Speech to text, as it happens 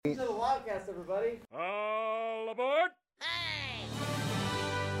everybody. All aboard! Hey!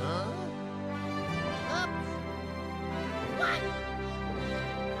 Huh? Oops! What?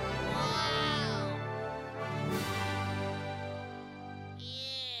 Wow! Yeah!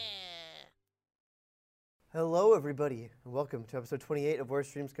 Hello, everybody, and welcome to episode 28 of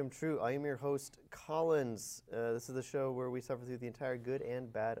Worst Dreams Come True. I am your host, Collins. This is the show where we suffer through the entire good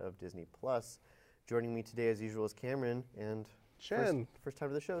and bad of Disney+. Joining me today, as usual, is Cameron, and Chen. first time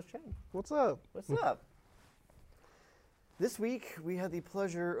to the show is Chen. What's up? What's up? This week, we had the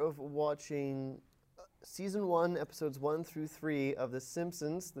pleasure of watching Season 1, Episodes 1 through 3 of The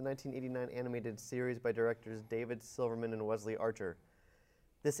Simpsons, the 1989 animated series by directors David Silverman and Wesley Archer.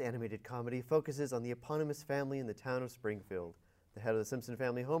 This animated comedy focuses on the eponymous family in the town of Springfield. The head of the Simpson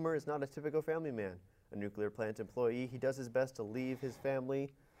family, Homer, is not a typical family man. A nuclear plant employee, he does his best to leave his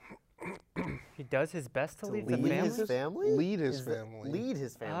family. He does his best to leave the lead family? his family? Lead his Is that- family. Lead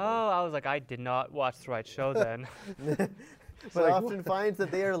his family. Oh, I was like, I did not watch the right show then. But often finds that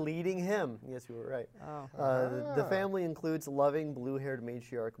they are leading him. Yes, you were right. Oh. The family includes loving, blue-haired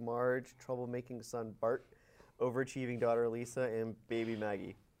matriarch Marge, troublemaking son Bart, overachieving daughter Lisa, and baby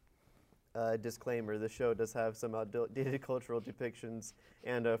Maggie. Disclaimer, the show does have some outdated cultural depictions.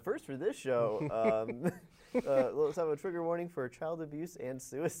 And first for this show, let's have a trigger warning for child abuse and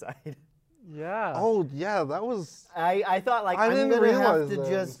suicide. Yeah. Oh yeah, that was. I thought, like, I I'm didn't going to have realize to that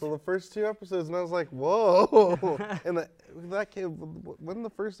just... until the first two episodes, and I was like, whoa. And that came. When did the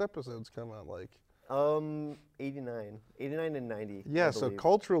first episodes come out? Like. 89 and 90. Yeah, I so believe.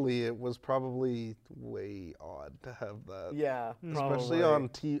 culturally, it was probably way odd to have that. Yeah, Especially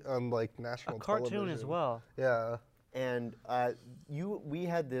probably. on like national a cartoon television. as well. Yeah. And we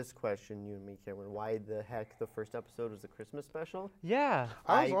had this question, you and me, Cameron. Why the heck the first episode was a Christmas special? Yeah.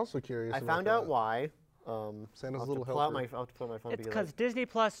 I was also curious. I about found out that. why. Santa's I'll little have to pull out helper. I'll have to put my phone It's together. because Disney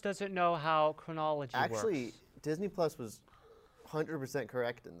Plus doesn't know how chronology Actually, works. Disney Plus was 100%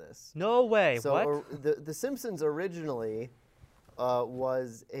 correct in this. No way. So what? The Simpsons originally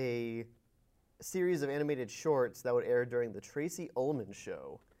was a series of animated shorts that would air during the Tracy Ullman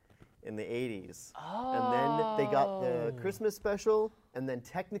Show in the 80s. Oh. And then they got the Christmas special, and then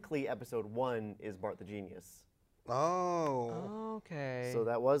technically episode 1 is Bart the Genius. Oh. Okay. So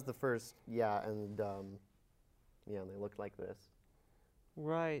that was the first, and they looked like this.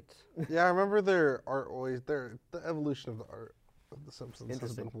 Right. Yeah, I remember their art always. The evolution of the art of The Simpsons has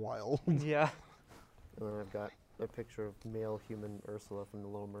Interesting. been wild. Yeah. And then I've got a picture of male human Ursula from The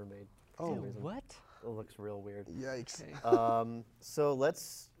Little Mermaid. For some Ew, reason. what? It looks real weird. Yikes. Okay. So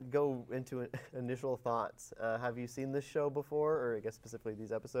let's go into initial thoughts. Have you seen this show before, or I guess specifically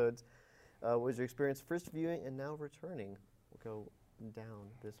these episodes? What was your experience first viewing and now returning? We'll go down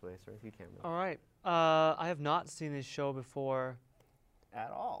this way. Sorry, if you can. All right. I have not seen this show before At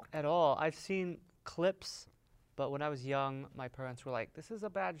all. at all. I've seen clips, but when I was young, my parents were like, "This is a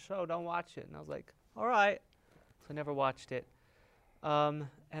bad show. Don't watch it." And I was like, "All right." So I never watched it.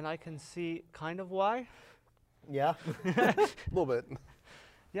 And I can see kind of why. Yeah. A little bit.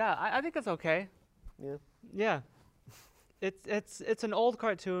 Yeah, I think it's okay. Yeah. Yeah. It's an old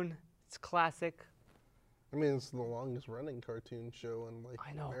cartoon. It's classic. I mean, it's the longest running cartoon show in like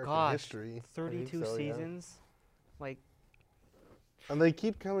I know, American gosh. history. 32 so, yeah. seasons. Like, And they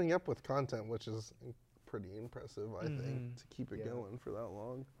keep coming up with content, which is pretty impressive, I Mhm. think, to keep it Yeah. going for that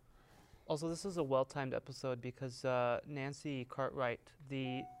long. also, this is a well-timed episode because Nancy Cartwright,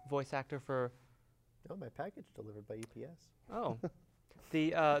 the voice actor for Oh, my package delivered by UPS.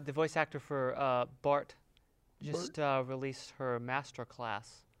 the voice actor for Bart, just released her master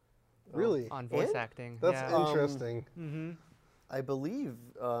class Really? on voice And? acting. That's yeah. interesting. Mm-hmm. I believe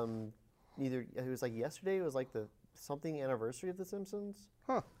either it was like yesterday. It was like the something anniversary of The Simpsons.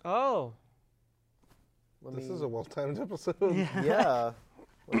 Oh. Let This me- is a well-timed episode. Yeah.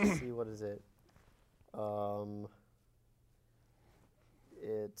 Let's see. What is it?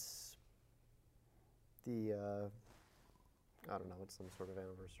 It's the. I don't know. It's some sort of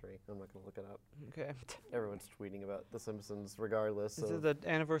anniversary. I'm not gonna look it up. Okay. Everyone's tweeting about The Simpsons, regardless. Is of, it the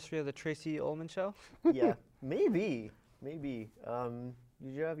anniversary of the Tracy Ullman Show? yeah, maybe. Did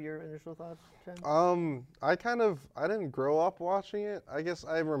you have your initial thoughts, Jen? I didn't grow up watching it. I guess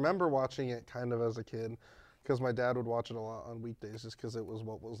I remember watching it kind of as a kid because my dad would watch it a lot on weekdays just because it was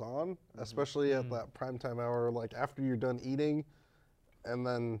what was on, especially at that primetime hour, like after you're done eating and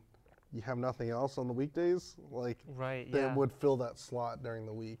then you have nothing else on the weekdays, like Right, they yeah. would fill that slot during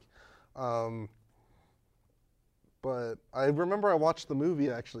the week. But I remember I watched the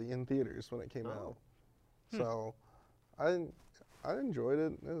movie actually in theaters when it came out. So I enjoyed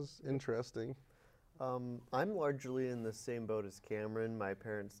it. It was interesting. I'm largely in the same boat as Cameron. My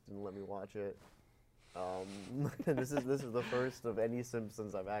parents didn't let me watch it. This is the first of any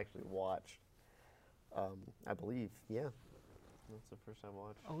Simpsons I've actually watched. I believe, yeah. That's the first time I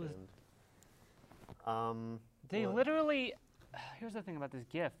watched. Oh, is- and, They what? literally, here's the thing about this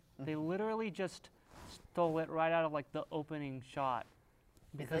GIF. They literally just stole it right out of like the opening shot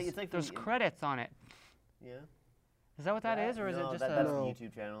because it's like there's the- credits on it. Yeah. Is that what that is, or is No, it just that's a the No.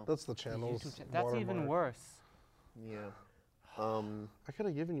 YouTube channel. That's the channel's YouTube That's even watermark. worse. Yeah. I could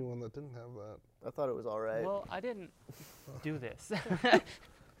have given you one that didn't have that. I thought it was all right. Well, I didn't do this.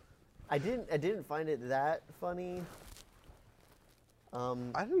 I didn't find it that funny.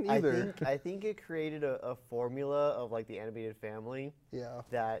 I didn't either. I think it created a formula of like the animated family Yeah.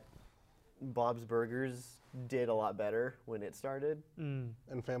 that Bob's Burgers did a lot better when it started. Mm,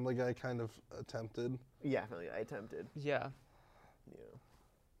 And Family Guy kind of attempted. Yeah, I attempted. yeah. Yeah.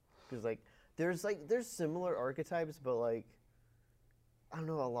 Because there's similar archetypes, but like I don't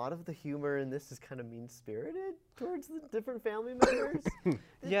know, a lot of the humor in this is kind of mean spirited towards the different family members.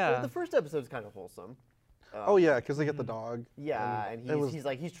 Yeah. The first episode's kind of wholesome. Oh yeah, because they get the dog. Yeah, and it was-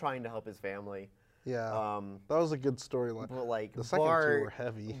 he's trying to help his family. Yeah. Um, That was a good storyline. but like The second two Bart, were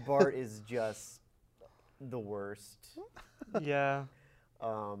heavy. Bart is just the worst. Yeah.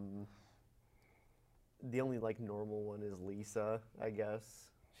 The only like normal one is Lisa, I guess.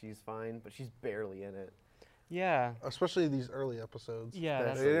 She's fine, but she's barely in it. Yeah. Especially these early episodes. Yeah. Especially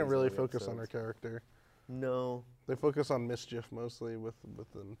That's, They didn't these really early focus on her episodes. character. No. They focus on Mischief mostly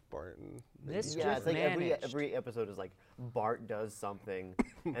within Bart and Mischief Yeah, it's like managed. every episode is like Bart does something,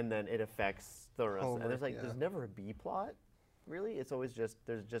 and then it affects the rest. Homer, And there's yeah. there's never a B plot, really. It's always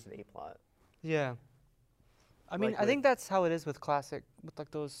there's just an A plot. yeah. I mean, Like I think that's how it is with classic, with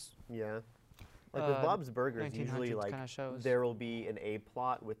like those Yeah. Like with Uh, Bob's Burgers, usually 1900s like kinda shows. there will be an A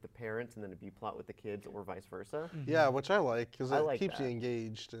plot with the parents and then a B plot with the kids, or vice versa, Yeah, which I like because I it like keeps you that.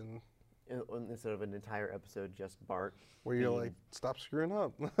 engaged and instead of an entire episode just Bart where you're being- like, stop screwing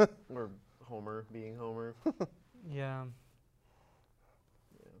up. or Homer being Homer. Yeah.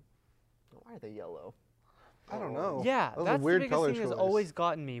 Why are they yellow? I don't know. Yeah, That was that's a weird the biggest color thing that's choice. always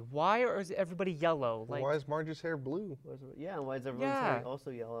gotten me. Why is everybody yellow? Like, Why is Marge's hair blue? Yeah, and why is everyone's Yeah. hair also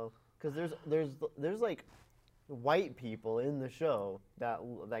yellow? Because there's like white people in the show that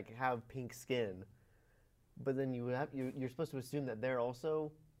like have pink skin, but then you're supposed to assume that they're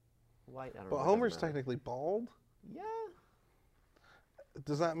also white. I don't know. But it doesn't Homer's matter. technically bald. Yeah.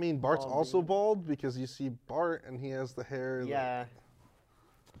 Does that mean Bart's Bald also dude. bald? Because you see Bart and he has the hair. Yeah.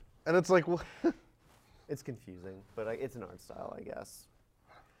 And it's like, what? It's confusing, but it's an art style, I guess.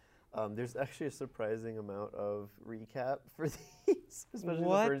 There's actually a surprising amount of recap for these, especially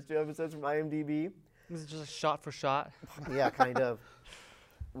What? the first two episodes from IMDb. this is just shot for shot. Yeah, kind of.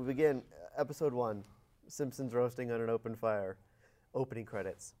 We begin episode 1, Simpsons roasting on an open fire. Opening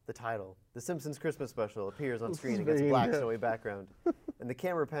credits. The title, The Simpsons Christmas Special, appears on This screen is against very black in-depth. snowy background, and the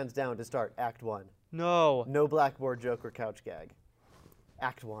camera pans down to start Act 1. No. No blackboard joke or couch gag.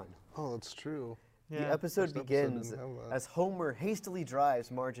 Act 1. Oh, that's true. The Yeah. episode First episode begins didn't have that. as Homer hastily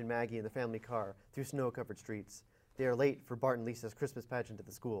drives Marge and Maggie in the family car through snow-covered streets. They are late for Bart and Lisa's Christmas pageant at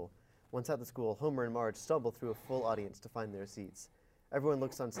the school. Once at the school, Homer and Marge stumble through a full audience to find their seats. Everyone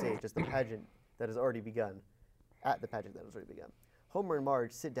looks on stage as the pageant that has already begun. At the pageant that has already begun. Homer and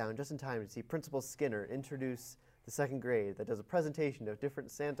Marge sit down just in time to see Principal Skinner introduce the second grade that does a presentation of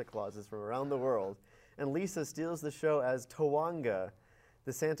different Santa Clauses from around the world, and Lisa steals the show as Tawanga,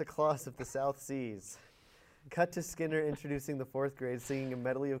 the Santa Claus of the South Seas. Cut to Skinner introducing the fourth grade, singing a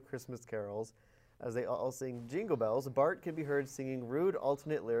medley of Christmas carols. As they all sing Jingle Bells, Bart can be heard singing rude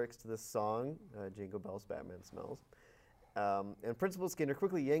alternate lyrics to the song, Jingle Bells, Batman Smells. And Principal Skinner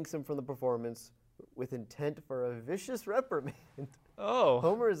quickly yanks him from the performance with intent for a vicious reprimand. Oh.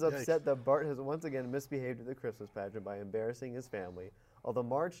 Homer is upset that Bart has once again misbehaved at the Christmas pageant by embarrassing his family, although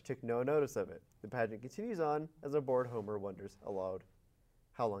Marge took no notice of it. The pageant continues on as a bored Homer wonders aloud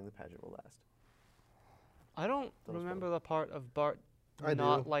how long the pageant will last. I don't That was remember the part of Bart I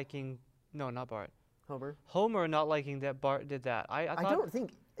not do. liking. No, not Bart. Homer? Homer not liking that Bart did that. I I thought. don't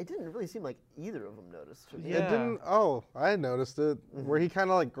think, it didn't really seem like either of them noticed. to me. Yeah. It didn't. Oh, I noticed it. Where he kind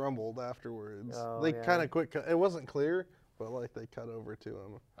of like grumbled afterwards. Oh, They yeah. kind of quick. It wasn't clear, but like they cut over to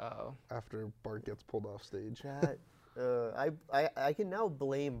him Oh. after Bart gets pulled off stage. That, I can now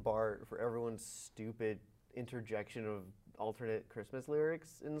blame Bart for everyone's stupid interjection of alternate Christmas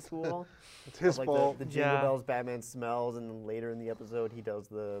lyrics in school. It's his like fault. The Jingle Yeah. Bells Batman Smells, and then later in the episode he does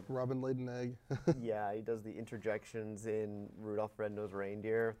the Robin laid an egg. yeah, he does the interjections in Rudolph the Red-Nosed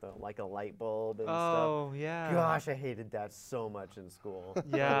Reindeer, the like a light bulb and Oh, yeah. stuff. Gosh, I hated that so much in school. That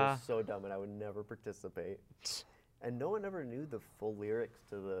Yeah. was so dumb, and I would never participate. And no one ever knew the full lyrics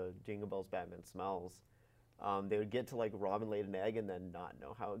to the Jingle Bells Batman Smells. They would get to like Robin laid an egg and then not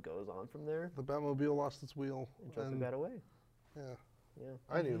know how it goes on from there. The Batmobile lost its wheel. And Joker and- got away. yeah, Yeah,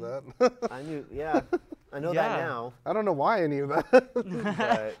 I knew that. I knew. Yeah, I know Yeah. that now. I don't know why I knew that. But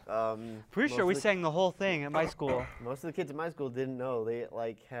Pretty most sure we of the- sang the whole thing at my school. Most of the kids at my school didn't know. They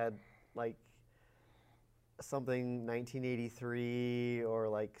like had like something 1983 or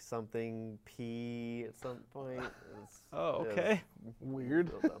like something P at some point. Oh, it was okay.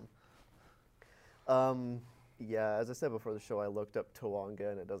 Weird. real dumb. Yeah, as I said before the show, I looked up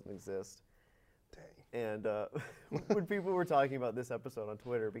Tawanga and it doesn't exist. Dang. And when people were talking about this episode on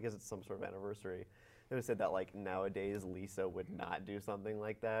Twitter, because it's some sort of anniversary, they said that like nowadays Lisa would not do something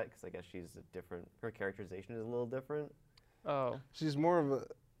like that because I guess she's a different. Her characterization is a little different. Oh. She's more of a,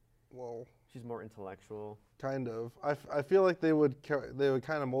 well, She's more intellectual. kind of. I feel like they would kind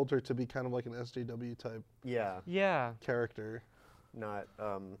of mold her to be kind of like an SJW type Yeah, Yeah. character. not.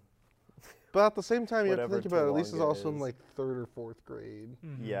 But at the same time, you have to Whatever think about it. Lisa's Tawanga also in is. like 3rd or 4th grade.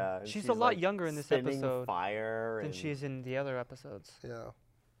 Mhm. Yeah, and She's a lot like, younger in this spinning episode fire than and- she's in the other episodes, Yeah.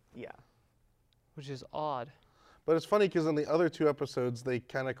 Yeah, which is odd. But it's funny because in the other 2 episodes, they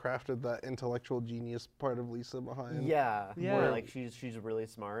kind of crafted that intellectual genius part of Lisa behind. yeah, Yeah. Where like she's really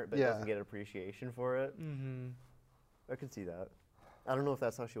smart, but Yeah. doesn't get appreciation for it. Mm-hmm. I can see that. I don't know if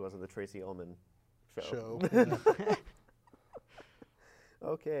that's how she was in the Tracy Ullman show. Show.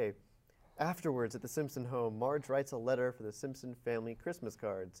 Okay. Afterwards, at the Simpson home, Marge writes a letter for the Simpson family Christmas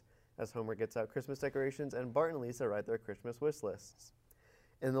cards, as Homer gets out Christmas decorations and Bart and Lisa write their Christmas wish lists.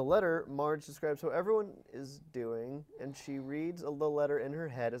 In the letter, Marge describes how everyone is doing, and she reads the letter in her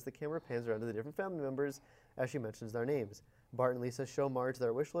head as the camera pans around to the different family members as she mentions their names. Bart and Lisa show Marge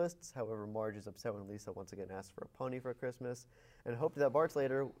their wish lists. However, Marge is upset when Lisa once again asks for a pony for Christmas and hoped that Bart's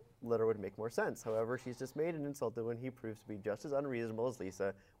letter would make more sense. However, she's dismayed and insulted when he proves to be just as unreasonable as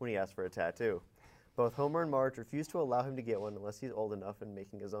Lisa when he asks for a tattoo. Both Homer and Marge refuse to allow him to get one unless he's old enough and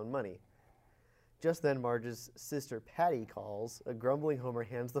making his own money. Just then, Marge's sister Patty calls. A grumbling Homer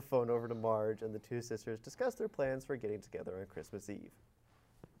hands the phone over to Marge, and the 2 sisters discuss their plans for getting together on Christmas Eve.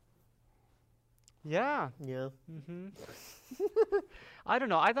 Yeah. Yeah. Mm-hmm. I don't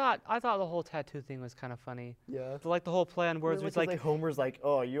know. I thought the whole tattoo thing was kind of funny. Yeah. Like the whole plan where it's like, Homer's like,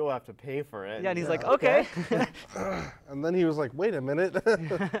 oh, you'll have to pay for it. yeah, and he's like, Yeah, okay. And then he was like, wait a minute.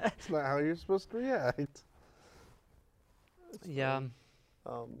 That's not how you're supposed to react. Yeah.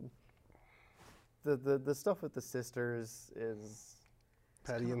 The stuff with the sisters is,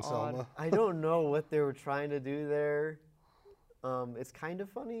 Patty and kinda odd. Selma. I don't know what they were trying to do there. It's kind of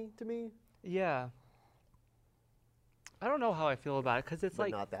funny to me, Yeah. I don't know how I feel about it because it's but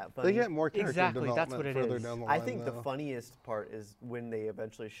like, not that funny. They get more character Exactly, development that's what it further is. down the I line. think the though. funniest part is when they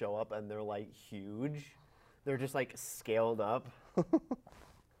eventually show up and they're like huge. They're just like scaled up.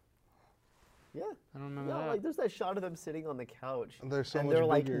 Yeah. I don't remember Yeah, that. like there's that shot of them sitting on the couch. And they're so and much they're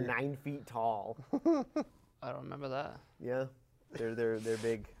like bigger. 9 feet tall. I don't remember that. Yeah. They're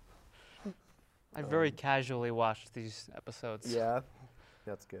big. I very casually watched these episodes. Yeah.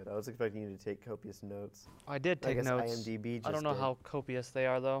 That's good. I was expecting you to take copious notes. I did I take guess notes. IMDb just I don't know did. how copious they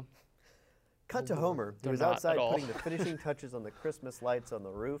are though. Cut to Homer, who They're is not outside at all. putting the finishing touches on the Christmas lights on the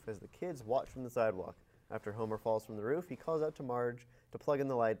roof as the kids watch from the sidewalk. After Homer falls from the roof, he calls out to Marge to plug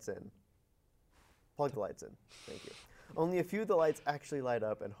the lights in. Thank you. Only a few of the lights actually light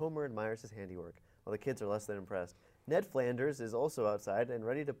up, and Homer admires his handiwork, while the kids are less than impressed. Ned Flanders is also outside and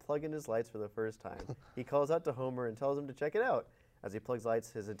ready to plug in his lights for the first time. He calls out to Homer and tells him to check it out. As he plugs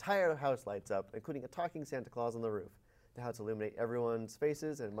lights, his entire house lights up, including a talking Santa Claus on the roof. The lights illuminate everyone's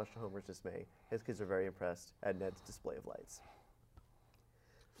faces, and much to Homer's dismay, his kids are very impressed at Ned's display of lights.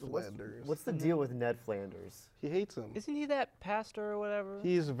 Flanders. What's the deal with Ned Flanders? He hates him. Isn't he that pastor or whatever?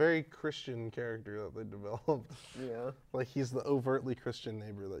 He's a very Christian character that they developed. Yeah. Like he's the overtly Christian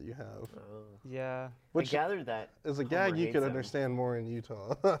neighbor that you have. Yeah. Which I gathered that. is a Homer gag you hates could him. understand more in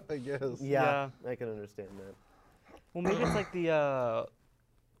Utah, I guess. Yeah, I can understand that. Well, maybe it's like the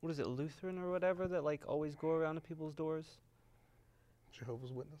what is it, Lutheran or whatever that like always go around to people's doors.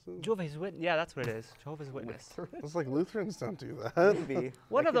 Jehovah's Witnesses. Jehovah's Witness. Yeah, that's what it is. Jehovah's Witness. It's like Lutherans don't do that. Maybe.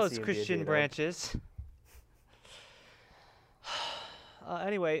 One I of could those see him being Christian made up. branches.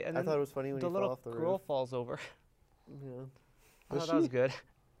 Anyway, and I then thought it was funny when the he fell little off the girl roof. falls over. Yeah. I Was thought that was she? good.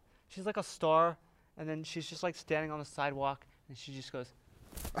 She's like a star, and then she's just like standing on the sidewalk, and she just goes,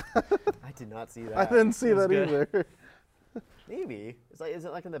 I did not see that. I didn't see was that good. either. Maybe. Is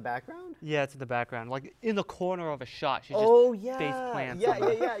it like in the background? yeah, it's in the background, like in the corner of a shot. She just Oh yeah. plants Yeah, on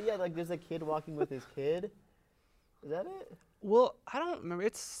the- yeah. Like there's a kid walking with his kid. Is that it? Well, I don't remember.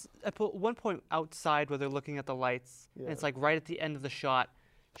 It's at one point outside where they're looking at the lights, and Yeah. it's like right at the end of the shot.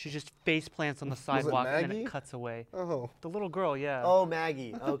 She just face plants on the sidewalk, and then Maggie? it cuts away. Oh, The little girl, yeah. Oh,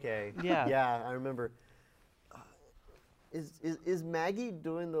 Maggie. Okay. Yeah. Yeah, I remember. Is Maggie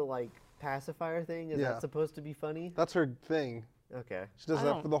doing the like pacifier thing? Is Yeah. that supposed to be funny? that's her thing. Okay. She does I that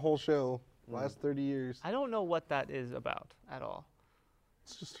don't- for the whole show. Mm. Last 30 years. I don't know what that is about at all.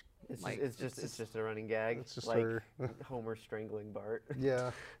 It's just, It's Like, just, it's just a running gag. it's just like her. Homer strangling Bart.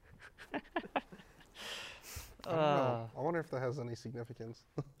 Yeah. I don't Uh, know. I wonder if that has any significance.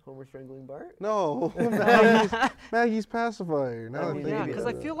 Homer strangling Bart? No, Maggie's pacifier. Now I that mean, I'm yeah, maybe thinking because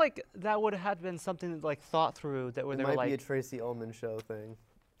about I it. feel like that would have been something like thought through. That where It they might were be a like, Tracy Ullman show thing.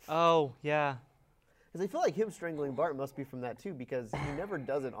 oh yeah, Because I feel like him strangling Bart must be from that too, because he never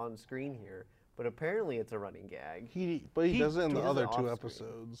does it on screen here. But apparently it's a running gag. But he he does it in does the it other off two screen.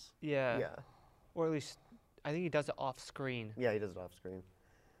 episodes. yeah, Yeah. or at least I think he does it off screen. Yeah, he does it off screen.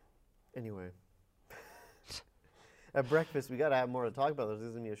 Anyway. At breakfast, we gotta have more to talk about. This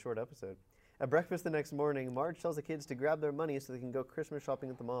is gonna be a short episode. At breakfast the next morning, Marge tells the kids to grab their money so they can go Christmas shopping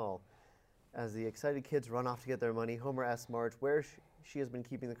at the mall. As the excited kids run off to get their money, Homer asks Marge where she has been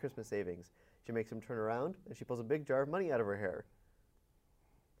keeping the Christmas savings. She makes him turn around, and she pulls a big jar of money out of her hair.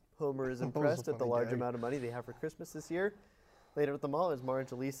 Homer is That was a impressed at the funny large gag. amount of money they have for Christmas this year. Later at the mall, as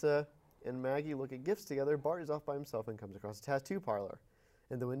Marge, Lisa, and Maggie look at gifts together, Bart is off by himself and comes across a tattoo parlor.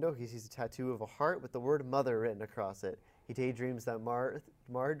 In the window, he sees a tattoo of a heart with the word mother written across it. He daydreams that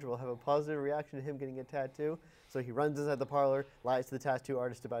Marge will have a positive reaction to him getting a tattoo, so he runs inside the parlor, lies to the tattoo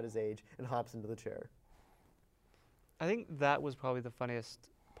artist about his age, and hops into the chair. I think that was probably the funniest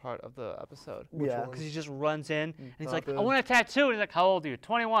part of the episode. Yeah. Because he just runs in and he's like, Pop I in. want a tattoo. And he's like, how old are you?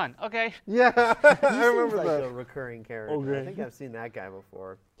 21. Okay. Yeah, He I seems remember like that. a recurring character. I Okay. think I've seen that guy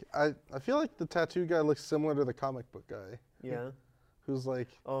before. I feel like the tattoo guy looks similar to the comic book guy, Yeah. who's like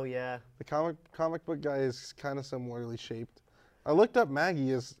Oh, yeah. the comic book guy is kind of similarly shaped. I looked up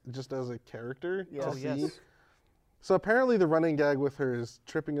Maggie as a character Yeah. to Oh, see. yes. So apparently the running gag with her is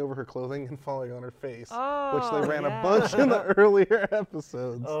tripping over her clothing and falling on her face, which Oh, they ran yeah. a bunch in the earlier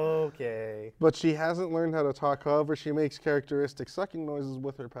episodes. Okay. But she hasn't learned how to talk. However, she makes characteristic sucking noises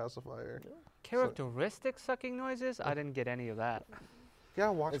with her pacifier. Characteristic sucking noises? I didn't get any of that. Yeah,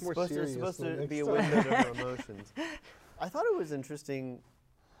 watch It's more supposed, serious. it's supposed the to next be a time. window to her emotions. I thought it was interesting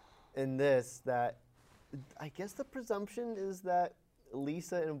in this that I guess the presumption is that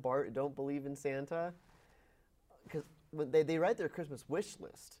Lisa and Bart don't believe in Santa. Because they write their Christmas wish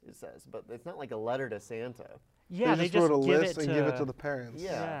list, it says, but it's not like a letter to Santa. Yeah, they just wrote a give list it and give it to the parents.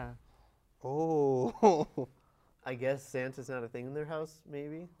 Yeah. Yeah. Oh. I guess Santa's not a thing in their house,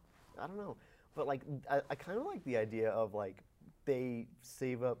 maybe. I don't know. But like I kind of like the idea of like they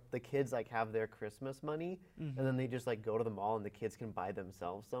save up, the kids like have their Christmas money and then they just like go to the mall and the kids can buy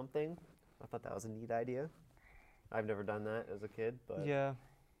themselves something. I thought that was a neat idea. I've never done that as a kid, but Yeah.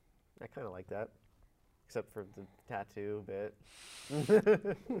 I kind of like that. Except for the tattoo bit.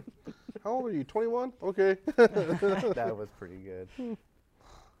 How old are you? 21? Okay. That was pretty good.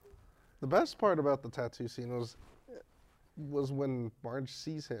 The best part about the tattoo scene was when Marge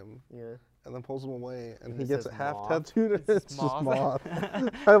sees him Yeah. and then pulls him away and And he it gets says it half moth. tattooed and It's it's just moth.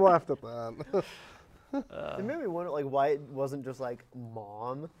 moth. I laughed at that. It made me wonder like why it wasn't just like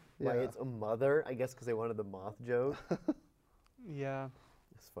mom, why Yeah. it's a mother. I guess because they wanted the moth joke. Yeah.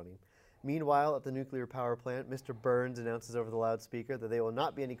 It's funny. Meanwhile, at the nuclear power plant, Mr. Burns announces over the loudspeaker that there will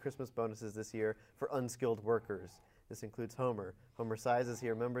not be any Christmas bonuses this year for unskilled workers. This includes Homer. Homer sighs as he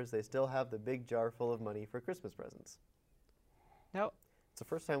remembers they still have the big jar full of money for Christmas presents. Now, It's the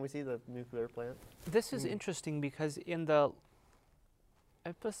first time we see the nuclear plant. this is interesting because in the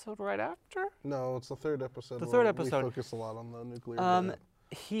episode right after, No, it's the third episode. The where third episode. We focus a lot on the nuclear. plant.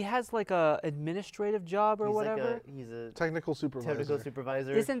 he has like a administrative job or He's whatever. like he's a Technical supervisor. technical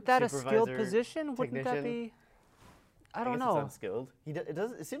supervisor. Isn't that a skilled supervisor, position? Wouldn't that technician. be? I I don't guess know. It's unskilled.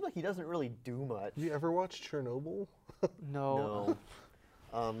 It seems like he doesn't really do much. Have you ever watched Chernobyl? No.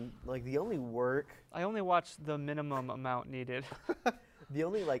 No. Like the only work, I only watched the minimum amount needed. the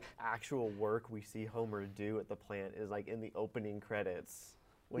only like actual work we see Homer do at the plant is like in the opening credits.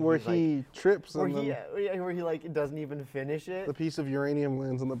 When Where he's, like, he trips where and he, then where he like doesn't even finish it. the piece of uranium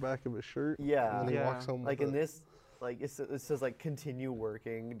lands on the back of his shirt. Yeah. And then he Yeah. walks home Like with in it. this, like it says like continue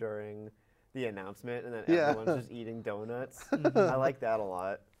working during the announcement, and then Yeah. everyone's just eating donuts. I like that a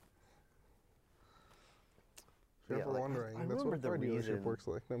lot. you're Yeah, ever like, wondering, I that's remember what the a car dealership reason. works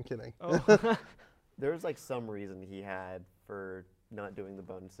like. No, I'm kidding. Oh. There was like some reason he had for not doing the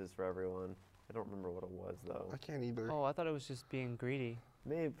bonuses for everyone. I don't remember what it was though. I can't either. Oh, I thought it was just being greedy.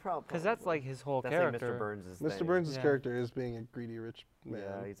 Maybe probably. Because that's like his whole that's character. like Mr. Burns' Mr. thing. Burns' Yeah. character is being a greedy rich man.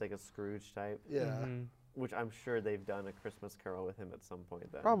 Yeah, he's like a Scrooge type, Yeah, Mhm. which I'm sure they've done a Christmas Carol with him at some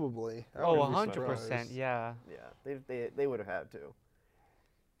point. Then probably. I Oh, wouldn't be 100%. surprised. Yeah. Yeah, they would have had to.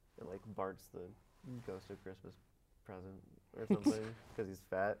 And like Bart's the ghost of Christmas present or something because he's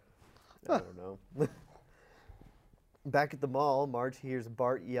fat. I don't know. Back at the mall, Marge hears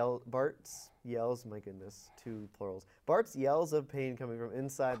Bart's yells, my goodness, two plurals. Bart's yells of pain coming from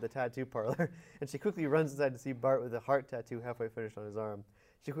inside the tattoo parlor, and she quickly runs inside to see Bart with a heart tattoo halfway finished on his arm.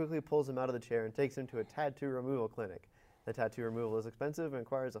 She quickly pulls him out of the chair and takes him to a tattoo removal clinic. The tattoo removal is expensive and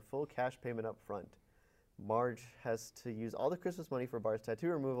requires a full cash payment up front. Marge has to use all the Christmas money for Bart's tattoo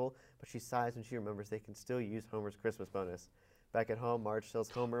removal, but she sighs when she remembers they can still use Homer's Christmas bonus. Back at home, Marge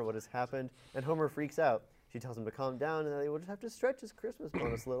tells Homer what has happened, and Homer freaks out. She tells him to calm down and that they will just have to stretch his Christmas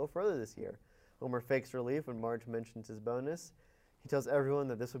bonus a little further this year. Homer fakes relief when Marge mentions his bonus. He tells everyone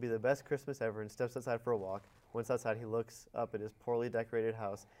that this will be the best Christmas ever and steps outside for a walk. Once outside, he looks up at his poorly decorated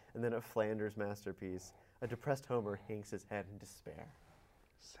house and then at Flanders' masterpiece. A depressed Homer hangs his head in despair.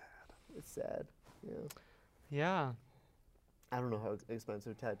 Sad. It's sad. Yeah. Yeah. I don't know how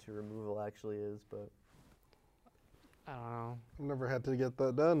expensive tattoo removal actually is, but I don't know. I've never had to get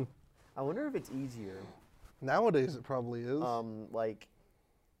that done. I wonder if it's easier. Nowadays, it probably is. Like,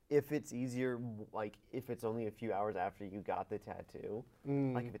 if it's easier, like, if it's only a few hours after you got the tattoo,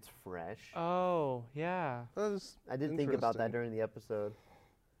 like if it's fresh. Oh, yeah. That is I did think about that interesting. during the episode.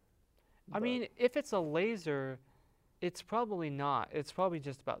 I but mean, if it's a laser, it's probably not. It's probably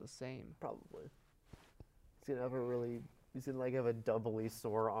just about the same. probably. He's gonna have he's gonna like have a doubly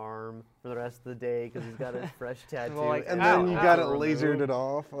sore arm for the rest of the day because he's got a fresh tattoo. like, And Ow, then you ow. got it removed. lasered it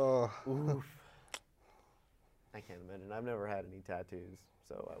off. Oof. I can't imagine. I've never had any tattoos,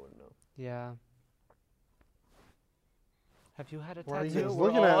 so I wouldn't know. Yeah. Have you had a Why are you tattoo? guys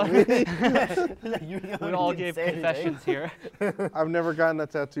We're looking all- at me? You're the We only all one gave saying anything. confessions here. I've never gotten a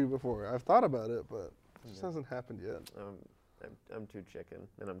tattoo before. I've thought about it, but it just Yeah. hasn't happened yet. I'm too chicken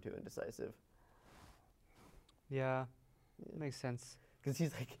and I'm too indecisive. Yeah. Makes sense. Because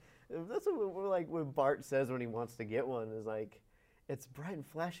he's like, that's what we're like when Bart says when he wants to get one is like, it's bright and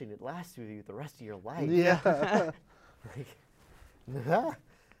flashing. It lasts with you the rest of your life. Yeah. Like,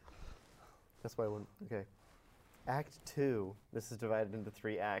 that's why I went. Okay. Act 2. This is divided into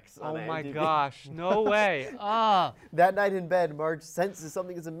 3 acts. on Oh my IMDb. gosh. No way. Ah. That night in bed, Marge senses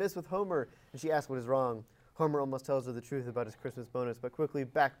something is amiss with Homer, and she asks what is wrong. Homer almost tells her the truth about his Christmas bonus, but quickly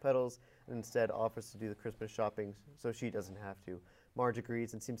backpedals and instead offers to do the Christmas shopping so she doesn't have to. Marge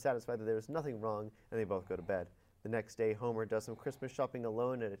agrees and seems satisfied that there is nothing wrong, and they both go to bed. The next day, Homer does some Christmas shopping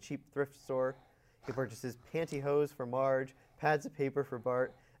alone at a cheap thrift store. He purchases pantyhose for Marge, pads of paper for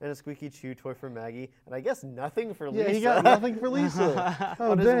Bart, and a squeaky chew toy for Maggie, and I guess nothing for Yeah, Lisa. he got nothing for Lisa.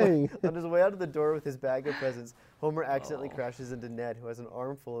 Oh, on, his way, dang. on his way out of the door with his bag of presents, Homer accidentally crashes into Ned, who has an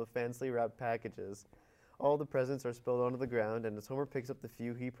armful of fancily wrapped packages. All the presents are spilled onto the ground, and as Homer picks up the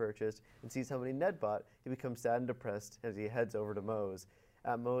few he purchased and sees how many Ned bought, he becomes sad and depressed as he heads over to Moe's.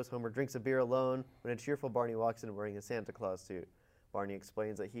 At Moe's, Homer drinks a beer alone when a cheerful Barney walks in wearing a Santa Claus suit. Barney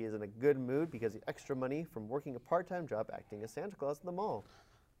explains that he is in a good mood because of extra money from working a part-time job acting as Santa Claus at the mall.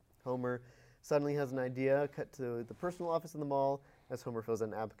 Homer suddenly has an idea, cut to the personal office in the mall, as Homer fills out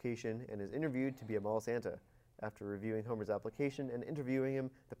an application and is interviewed to be a mall Santa. After reviewing Homer's application and interviewing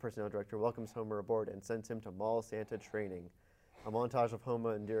him, the personnel director welcomes Homer aboard and sends him to mall Santa training. A montage of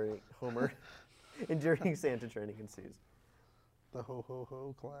Homer enduring Santa training ensues. The ho ho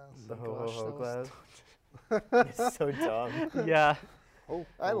ho class. The ho gosh, ho ho that was class. It's so dumb. Yeah. Oh,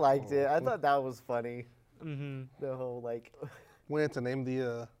 I liked it. I thought that was funny. Mm-hmm. The whole like We had to name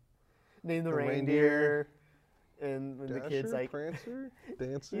the name the The reindeer, and when the kid's Dasher, like Prancer,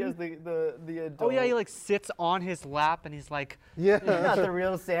 Dancer. he has the adult. Oh yeah, he like sits on his lap and he's like, Yeah. not the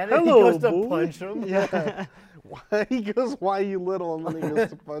real Santa. Hello, he goes to boy. punch him. Yeah. Why he goes, why you little, and then he goes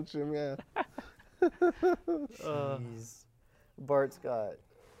to punch him. Yeah. Jeez. Bart's got,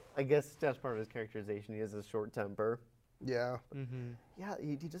 I guess that's part of his characterization. He has a short temper. Yeah. mm-hmm. Yeah,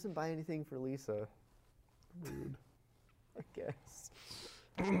 he doesn't buy anything for Lisa. Rude. I guess.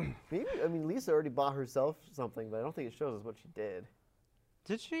 Maybe, I mean, Lisa already bought herself something, but I don't think it shows us what she did.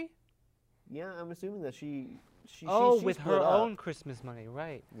 Did she? Yeah, I'm assuming that she Oh, she with split her up. own Christmas money,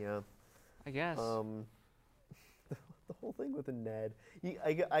 right? Yeah. I guess. The whole thing with the Ned.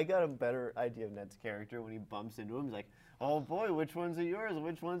 I got a better idea of Ned's character when he bumps into him. He's like, "Oh boy, which ones are yours and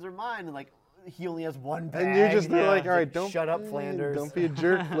which ones are mine?" And like, he only has one bag. And you're just there like, all right, It's don't shut up, Flanders. Don't be a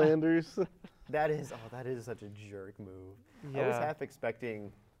jerk, Flanders. That is such a jerk move. I was Yeah. half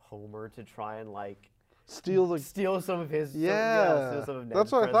expecting Homer to try and like Steal some of his. Yeah, steal some of that's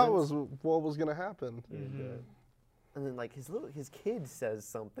Ned's what I thought presents. was what was gonna happen. And then like his kid says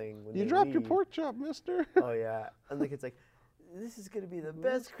something when You they dropped your leave. pork chop, mister. Oh yeah, and the kid's like, "This is gonna be the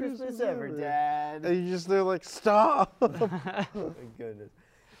best Christmas ever, ever." Dad." And you're just there like, stop. Oh my goodness,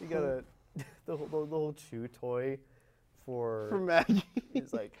 you got the whole chew toy For for. Maggie.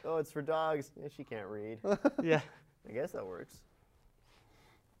 He's like, "Oh, it's for dogs." Yeah, she can't read. Yeah. I guess that works.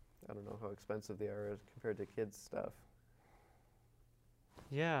 I don't know how expensive they are compared to kids' stuff.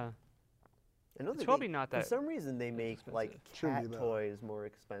 Yeah. I know It's that probably not For that some reason, they make like Shouldn't cat be that. toys more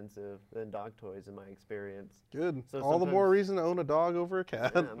expensive than dog toys, in my experience. Good. So All the more sometimes- reation to own a dog over a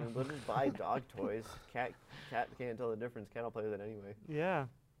cat. Yeah, I mean, they'll just buy dog toys. Cat can't tell the difference. Cat will play with it anyway. Yeah.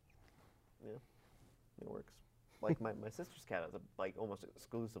 It works. Like my sister's cat has like almost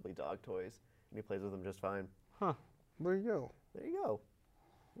exclusively dog toys, and he plays with them just fine. There you go. There you go.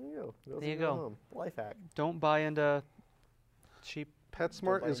 There you go. Girls There you can go. home. Life hack. Don't buy into cheap.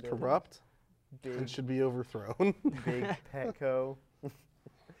 PetSmart buy is into it. corrupt Big and should be overthrown. Big Petco.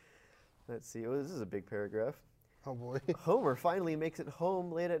 Let's see. Oh, this is a big paragraph. Oh boy. Homer finally makes it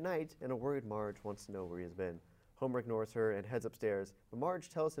home late at night, and a worried Marge wants to know where he has been. Homer ignores her and heads upstairs, but Marge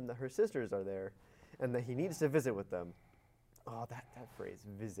tells him that her sisters are there, and that he needs to visit with them. Oh, that phrase,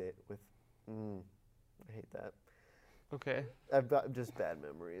 visit with. I hate that. Okay. I've got just bad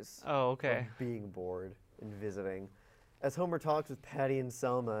memories. Oh, okay. Of being bored and visiting. As Homer talks with Patty and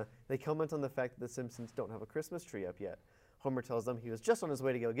Selma, they comment on the fact that the Simpsons don't have a Christmas tree up yet. Homer tells them he was just on his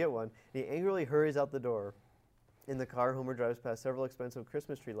way to go get one, and he angrily hurries out the door. In the car, Homer drives past several expensive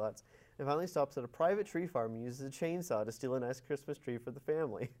Christmas tree lots and finally stops at a private tree farm and uses a chainsaw to steal a nice Christmas tree for the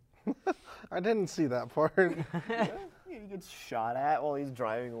family. I didn't see that part. He gets shot at while he's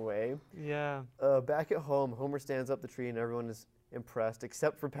driving away. Yeah. Back at home, Homer stands up the tree and everyone is impressed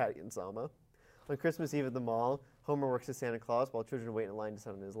except for Patty and Selma. On Christmas Eve at the mall, Homer works as Santa Claus while children wait in line to sit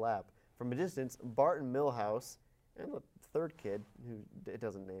on his lap. From a distance, Bart and Milhouse, and the third kid, who it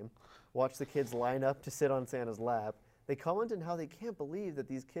doesn't name, watch the kids line up to sit on Santa's lap. They comment on how they can't believe that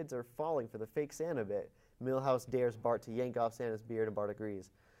these kids are falling for the fake Santa bit. Milhouse dares Bart to yank off Santa's beard, and Bart agrees.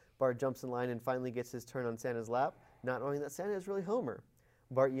 Bart jumps in line and finally gets his turn on Santa's lap, not knowing that Santa is really Homer.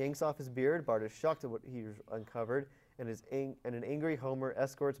 Bart yanks off his beard. Bart is shocked at what he's uncovered, and an angry Homer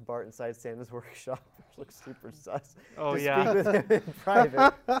escorts Bart inside Santa's workshop, which looks super sus. Oh, to yeah. speak with him in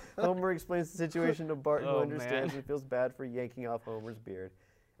private. Homer explains the situation to Bart, who Oh, understands man. and feels bad for yanking off Homer's beard.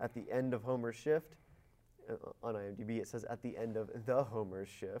 At the end of Homer's shift, on IMDb it says at the end of the Homer's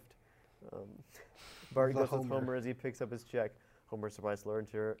shift, Bart The goes with Homer. Homer as he picks up his check. Homer is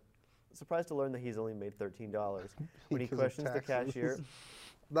surprised to learn that he's only made $13. When he Because of questions the taxes. cashier,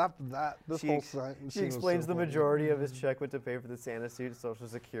 This She whole ex- scene she was explains so the funny. majority of his check went to pay for the Santa suit, Social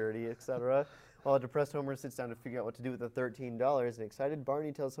Security, etc. While a depressed Homer sits down to figure out what to do with the $13, an excited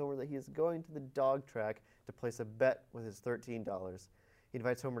Barney tells Homer that he is going to the dog track to place a bet with his $13. He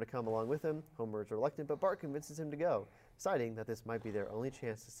invites Homer to come along with him. Homer is reluctant, but Bart convinces him to go, deciding that this might be their only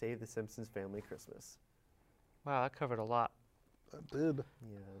chance to save the Simpsons family Christmas. Wow, that covered a lot. That did.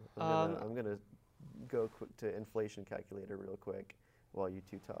 Yeah, I'm gonna go quick to inflation calculator real quick while you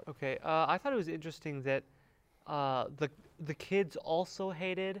two talk. Okay. I thought it was interesting that the kids also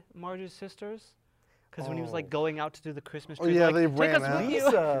hated Marge's sisters, because when he was Oh. like going out to do the Christmas Oh, tree, yeah, they're they like, take ran us out. with you.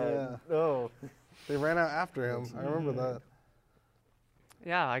 Lisa! Oh, They ran out after him. I remember that.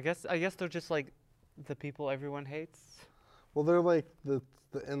 Yeah, I guess they're just like the people everyone hates. Well, they're like the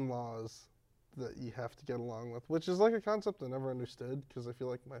in-laws that you have to get along with, which is like a concept I never understood because I feel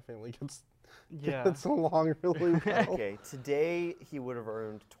like my family Yeah. gets along really well. okay. Today he would have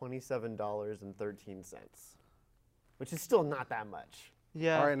earned $27.13, which is still not that much.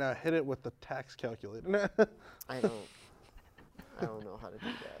 Yeah. All right, now hit it with the tax calculator. I don't know how to do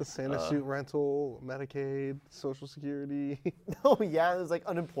The that. Santa suit rental, Medicaid, Social Security. Oh yeah, there's like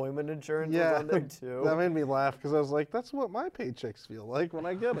unemployment insurance was on there too. That made me laugh because I was like, that's what my paychecks feel like when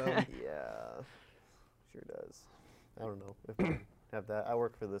I get them. Yeah, sure does. I don't know if I have that. I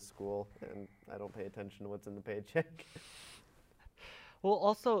work for this school and I don't pay attention to what's in the paycheck. Well,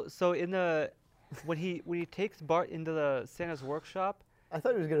 also, so when he takes Bart into the Santa's workshop, I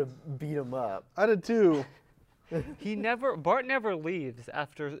thought he was gonna beat him up. I did too. Bart never leaves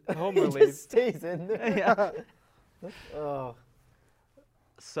after Homer He leaves. just stays in there. Yeah. Oh.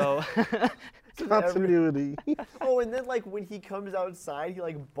 So Continuity. Oh, and then like when he comes outside, he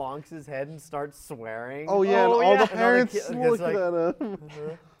like bonks his head and starts swearing. Oh yeah, Oh, and all yeah. the And all the parents ki- look it's like- at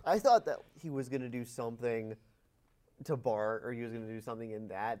him. I thought that he was gonna do something to Bart, or he was gonna do something in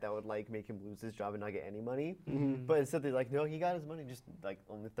that would like make him lose his job and not get any money. But instead they're like, no, he got his money, just like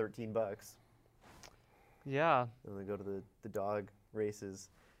only $13. Yeah. And they go to the dog races,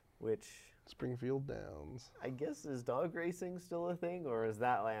 which Springfield Downs. I guess is dog racing still a thing, or is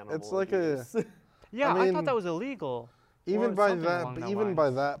that animal It's like a- abuse? Yeah, I mean, thought that was illegal. Even Or by something that, along but that even by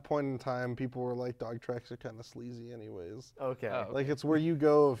lines. that point in time, people were like, dog tracks are kind of sleazy, anyways. Okay. Oh. Like it's where you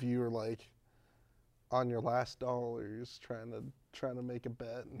go if you're like on your last dollars, trying to make a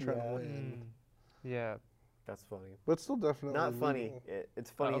bet and trying Yeah. to win. Yeah. That's funny. But still, definitely Not funny. legal. It's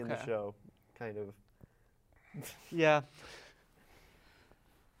funny in the okay. show, kind of. Yeah.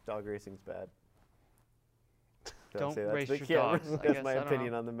 Dog racing's bad. Don't say that to race the your camera. dogs, I That's guess. my I don't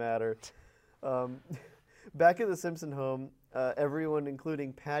opinion know. on the matter. Back at the Simpson home, everyone,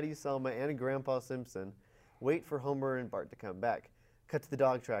 including Patty, Selma, and Grandpa Simpson, wait for Homer and Bart to come back. Cut to the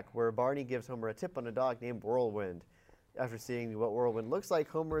dog track, where Barney gives Homer a tip on a dog named Whirlwind. After seeing what Whirlwind looks like,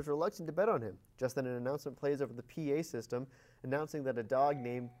 Homer is reluctant to bet on him. Just then an announcement plays over the PA system, announcing that a dog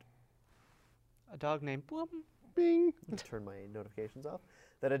named Boom. Bing. Turn my notifications off.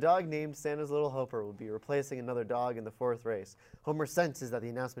 That a dog named Santa's Little Helper will be replacing another dog in the 4th race. Homer senses that the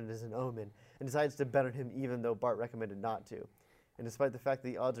announcement is an omen and decides to bet on him even though Bart recommended not to. And despite the fact that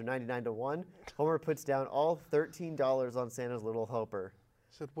the odds are 99 to 1, Homer puts down all $13 on Santa's Little Helper.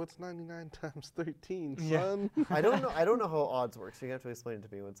 I said, what's 99 times 13, Yeah. son? I don't know how odds work, so you have to explain it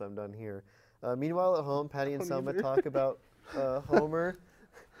to me once I'm done here. Meanwhile at home, Patty and Don't Selma either. talk about Homer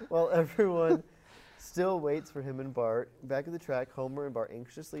while everyone still waits for him and Bart. Back at the track, Homer and Bart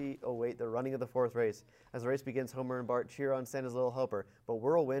anxiously await the running of the 4th race. As the race begins, Homer and Bart cheer on Santa's Little Helper, but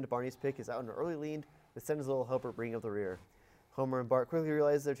Whirlwind, Barney's pick, is out in an early lead, with Santa's Little Helper bringing up the rear. Homer and Bart quickly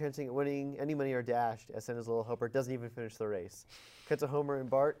realize their chances at winning any money are dashed, as Santa's Little Helper doesn't even finish the race. Cut to Homer and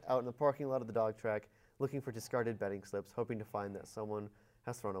Bart out in the parking lot of the dog track, looking for discarded betting slips, hoping to find that someone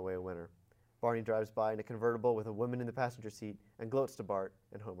has thrown away a winner. Barney drives by in a convertible with a woman in the passenger seat and gloats to Bart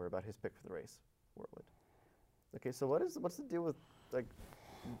and Homer about his pick for the race, Whirlwind. Okay, so what's the deal with like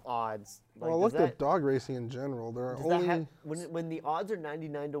odds? Like, Well, I does looked at dog racing in general. There are does only that when the odds are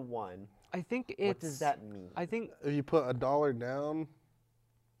 99 to 1, I think it's. what does that mean? I think if you put $1 down.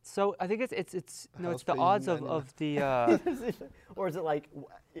 so. I think it's no, house it's the pays odds you of the. Or is it like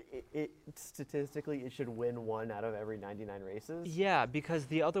statistically it should win 1 out of every 99 races? Yeah, because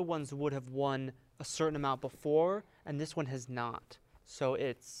the other ones would have won a certain amount before, and this one has not. So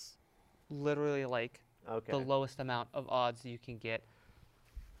it's literally like Okay. the lowest amount of odds you can get,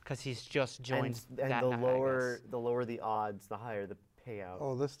 because he's just joined and that the night, I lower guess. the lower the odds, the higher the payout.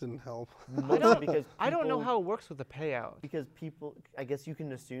 Oh, this didn't help. Mostly because I don't know people- how it works with the payout. because people. I guess you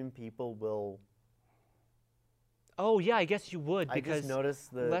can assume people will. Oh yeah, I guess you would I because just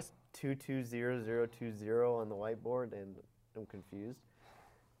noticed the less- 220020 on the whiteboard and I'm confused.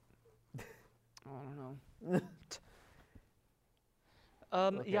 I don't know. Yeah,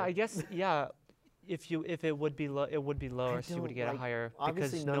 Okay. I guess yeah. If it would be low, it would be lower, so you would don't get a like- higher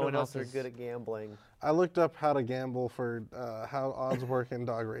Obviously, because none no of one us else are is good at gambling. I looked up how to gamble for how odds work in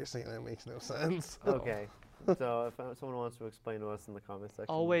dog racing, and it makes no sense. Okay. So if someone wants to explain to us in the comment section,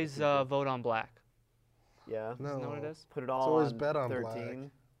 always if you could- vote on black. yeah. No. Isn't that what it is? Put it all always on bet on 13. black.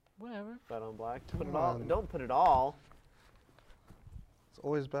 Whatever. Bet on black. Come Put it all. on. Don't put it all. It's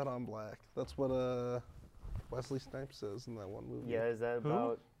always bet on black. That's what Wesley Snipes says in that one movie. Yeah. Is that Who?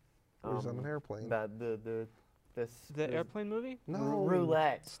 about? Where he's on an airplane. That the The airplane movie? No.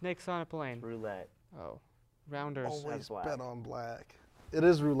 roulette. Snakes on a plane. Roulette. Oh, rounders. Always black. bet on black. It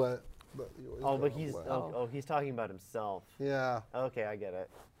is roulette. But you always Oh, bet but on he's black. he's talking about himself. Yeah. Okay, I get it.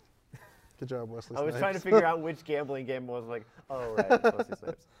 Good job, Wesley I was Snipes. trying to figure out which gambling game it was. Like, oh right, it's Wesley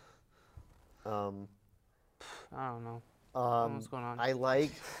Snipes. I don't know. I don't know what's going on. I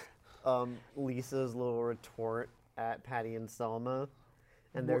like Lisa's little retort at Patty and Selma,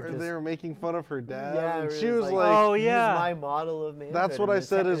 and they're just they were making fun of her dad, yeah, and it she was like, Oh, "He's yeah. my model of manhood." That's what and I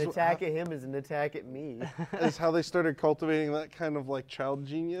said An is- attack at him is an attack at me. is how they started cultivating that kind of like child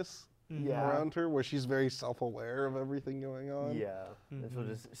genius Yeah. around her, where she's very self-aware of everything going on. Yeah, and she'll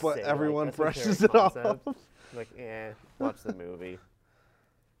just But say, everyone like, esoteric brushes it off. concepts. Like, watch the movie.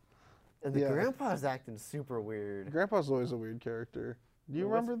 And the Yeah. grandpa's acting super weird. Grandpa's always a weird character. Do you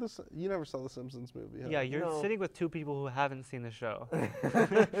What's- remember this? You never saw the Simpsons movie, huh? Yeah, you're No. sitting with two people who haven't seen the show.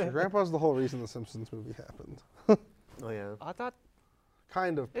 Grandpa's the whole reason the Simpsons movie happened. Oh yeah. I thought,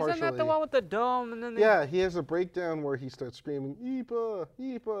 Kind of, partially. isn't that the one with the dome? And then they, Yeah, he has a breakdown where he starts screaming, "Eepa,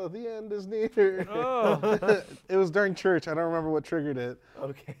 Eepa, the end is near." Oh, It was during church. I don't remember what triggered it.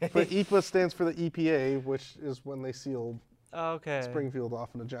 Okay. But EPA stands for the EPA, which is when they seal Okay. Springfield off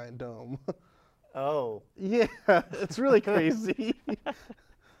in a giant dome. Oh, Yeah, it's really crazy.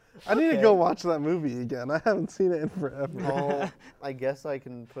 I need to Okay. go watch that movie again. I haven't seen it in forever. well, I guess I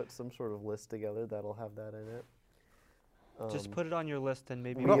can put some sort of list together that'll have that in it. Just put it on your list and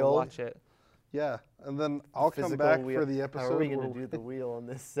maybe Wheel. we'll watch it. Yeah, and then I'll come physical back wheel. for the episode. How are we where gonna do the wheel on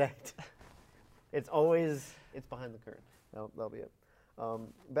this set? It's behind the curtain. That'll be it.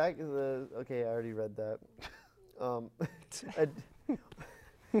 Back to the. Okay, I already read that.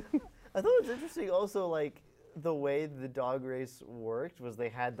 I thought it was interesting also, like, the way the dog race worked was they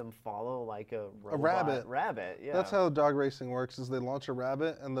had them follow, like, a robot rabbit. yeah. That's how dog racing works. Is they launch a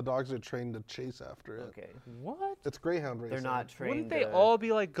rabbit and the dogs are trained to chase after it. Okay. What? It's greyhound racing. They're not trained Wouldn't they to- all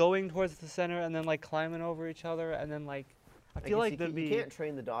be like going towards the center and then like climbing over each other and then like I feel guess like you, there'd you be can't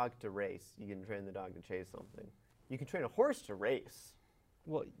train the dog to race. You can train the dog to chase something. You can train a horse to race.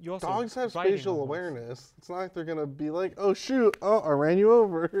 well you also Dogs have riding a spatial horse. awareness. It's not like they're gonna be like, oh shoot, oh I ran you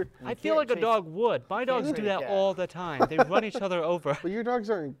over. I You feel can't like a chase- dog would. My dogs train do a that cat. all the time. They run each other over. But your dogs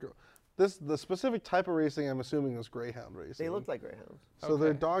aren't. The specific type of racing I'm assuming is greyhound racing. They look like greyhounds. So they're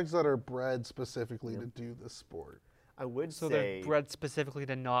Okay. dogs that are bred specifically to do this sport. I would So say. they're bred specifically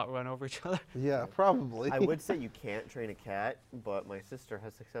to not run over each other. Yeah, probably. I would say you can't train a cat, but my sister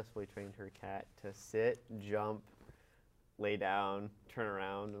has successfully trained her cat to sit, jump, lay down, turn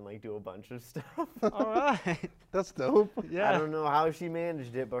around, and like do a bunch of stuff. All right. That's dope. Yeah. I don't know how she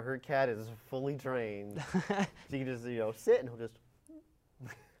managed it, but her cat is fully trained. She can just sit and he'll just.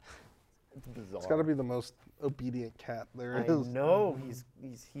 It's bizarre. It's got to be the most obedient cat there I is. know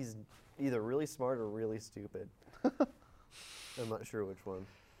he's either really smart or really stupid. I'm not sure which one.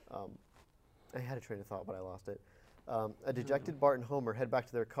 I had a train of thought, but I lost it. A dejected Bart and Homer head back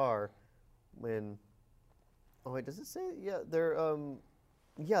to their car when. Oh wait, does it say? Yeah,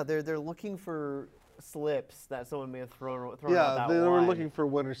 they're looking for slips that someone may have thrown out Yeah, that they were line. looking for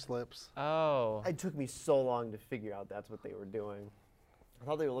winter slips. Oh. It took me so long to figure out that's what they were doing. I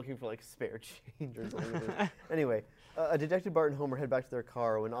thought they were looking for like spare change or something. Anyway, a dejected Bart and Homer head back to their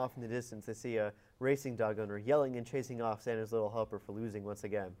car when off in the distance they see a racing dog owner yelling and chasing off Santa's little helper for losing once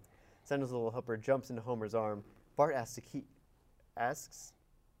again. Santa's little helper jumps into Homer's arm. Bart asks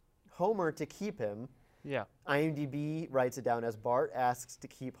Homer to keep him. Yeah. IMDb writes it down as Bart asks to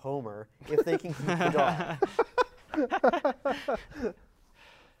keep Homer if they can keep the dog.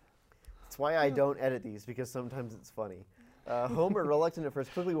 That's why I don't edit these, because sometimes it's funny. Homer, reluctant at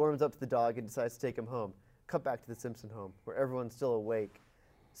first, quickly warms up to the dog and decides to take him home. Cut back to the Simpson home, where everyone still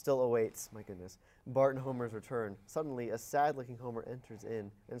awaits, my goodness, Bart and Homer's return. Suddenly, a sad-looking Homer enters in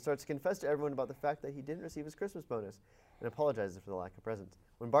and starts to confess to everyone about the fact that he didn't receive his Christmas bonus and apologizes for the lack of presents.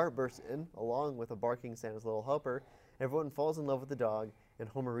 When Bart bursts in, along with a barking Santa's little helper, everyone falls in love with the dog, and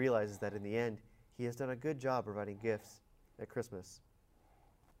Homer realizes that in the end, he has done a good job providing gifts at Christmas.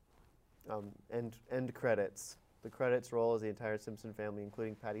 End credits. The credits roll as the entire Simpson family,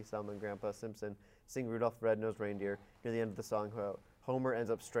 including Patty, Selma, and Grandpa Simpson, sing Rudolph the Red-Nosed Reindeer. Near the end of the song, Homer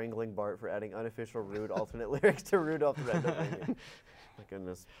ends up strangling Bart for adding unofficial rude alternate lyrics to Rudolph the Red-Nosed Reindeer. My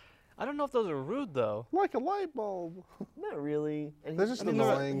goodness. I don't know if those are rude though. Like a light bulb. Not really. And They're just he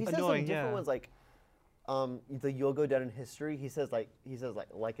annoying. says Annoying, some different yeah. ones, like the "You'll Go Down in History." He says like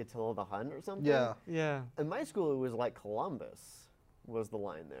Attila the Hun or something. Yeah. Yeah. In my school, it was like Columbus was the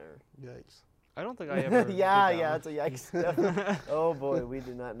line there. Yikes. I don't think I ever. did yeah, that yeah, one. it's a yikes. Oh boy, we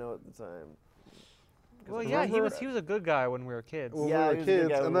did not know at the time. Well, yeah, he was a good guy when we were kids. When Yeah, we he were was a good kids,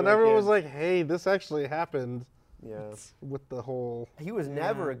 guy when and we then were everyone was kids. like, "Hey, this actually happened." Yeah, With the whole he was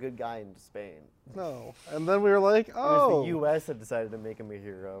never a good guy in Spain. no, and then we were like, It "Oh, was the U.S. that decided to make him a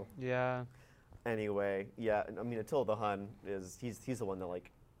hero. Yeah. Anyway, yeah, I mean Attila the Hun he's the one that like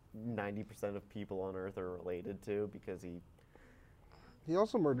 90% of people on Earth are related to because he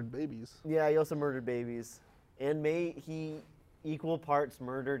also murdered babies." he also murdered babies and he equal parts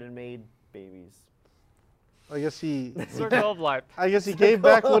murdered and made babies. I guess he Circle of life. I guess he gave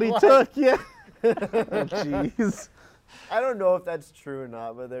back what he What? took. Yeah. Oh, jeez. I don't know if that's true or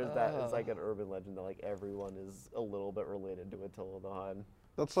not, but there's that. It's like an urban legend that like everyone is a little bit related to Attila the Hun.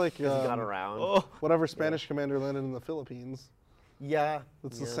 That's like 'Cause he got around. Oh. whatever Spanish commander landed in the Philippines. Yeah,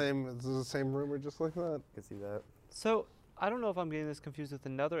 It's yeah, the same. It's the same rumor, just like that. I can see that. So I don't know if I'm getting this confused with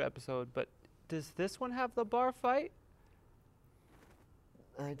another episode, but does this one have the bar fight?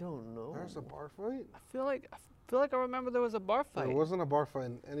 I don't know. There's a bar fight. I feel like I remember there was a bar fight. There wasn't a bar fight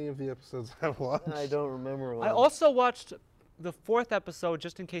in any of the episodes I've watched. I don't remember one. I also watched the 4th episode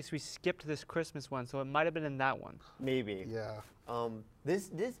just in case we skipped this Christmas one, so it might have been in that one. Maybe. Yeah. This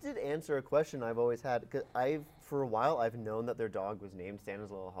did answer a question I've always had. 'Cause for a while I've known that their dog was named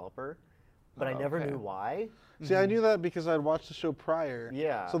Santa's Little Helper, but I never Okay. knew why. See, I knew that because I'd watched the show prior.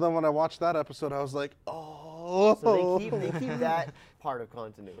 Yeah. So then when I watched that episode, I was like, oh. So they keep that part of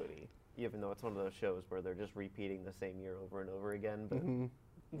continuity, even though it's one of those shows where they're just repeating the same year over and over again, but more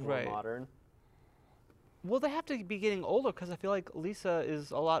Right. modern. Well, they have to be getting older because I feel like Lisa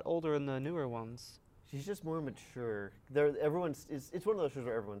is a lot older in the newer ones. She's just more mature. It's one of those shows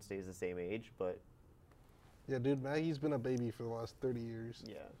where everyone stays the same age, but Yeah, dude, Maggie's been a baby for the last 30 years.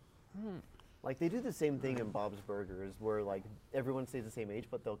 yeah. Like they do the same thing in Bob's Burgers, where like everyone stays the same age,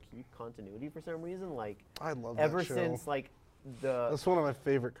 but they'll keep continuity for some reason. Like I love that ever show. since like the That's one of my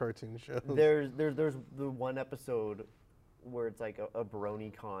favorite cartoon shows. there's the one episode where it's like a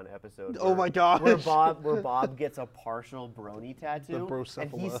BronyCon episode. Oh where- my gosh. Where Bob gets a partial brony tattoo, and he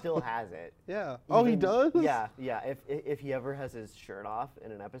brocephala. still has it. Yeah. Oh, he Even- does? Yeah, yeah. If he ever has his shirt off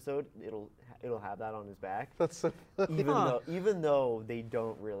in an episode, it'll have that on his back. That's so funny. Even though they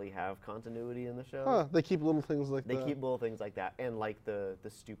don't really have continuity in the show, Huh, they keep little things like they that. keep little things like that, and like the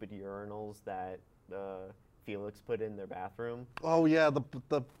stupid urinals that Felix put in their bathroom. Oh, yeah, the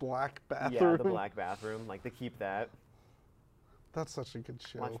black bathroom. Yeah, the black bathroom. Like they keep that. That's such a good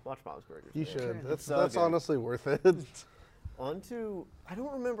show. Watch Bob's Burgers. You man. should. That's so that's good. honestly worth it. On to, I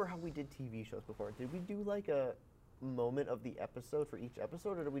don't remember how we did TV shows before. Did we do like a moment of the episode for each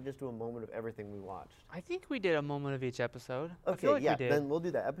episode, or did we just do a moment of everything we watched? I think we did a moment of each episode. I Okay, feel like yeah, we did. then we'll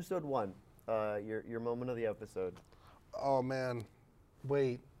do that. Episode 1, your moment of the episode. Oh, man.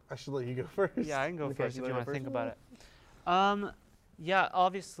 Wait, I should let you go first. Yeah, I can go Okay, first you if you wanna want go to think first? about it. Yeah,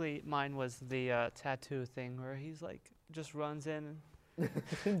 obviously mine was the tattoo thing where he's like just runs in.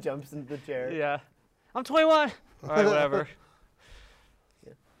 Jumps into the chair. Yeah, I'm 21. All right, whatever.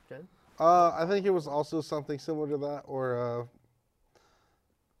 Jen? I think it was also something similar to that, or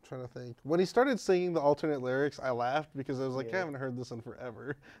trying to think. When he started singing the alternate lyrics, I laughed because I was like, Yeah. I haven't heard this in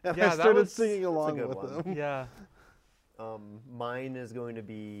forever, and Yeah, I that started was- singing along good with one. him. Yeah. Mine is going to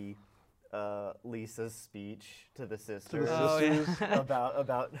be Lisa's speech to the To sisters the Oh, yeah. sisters. about how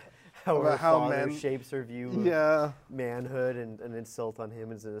About her how father men- shapes her view of Yeah. manhood, and an insult on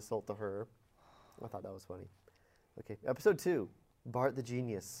him is an insult to her. I thought that was funny. Okay, episode 2, Bart the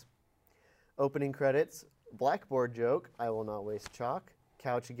Genius. Opening credits, blackboard joke, I will not waste chalk.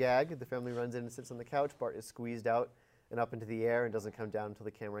 Couch gag, the family runs in and sits on the couch. Bart is squeezed out and up into the air and doesn't come down until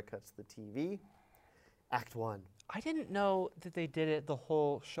the camera cuts to the TV. Act 1. I didn't know that they did it the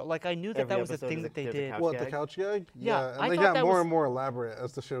whole show. Like I knew that Every that was a episode thing is that they there's a did. couch What, the gag? couch gag? Yeah, and I they thought got that more was- and more elaborate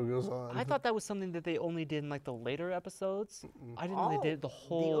as the show goes on. I thought that was something that they only did in like the later episodes. I didn't know they did it the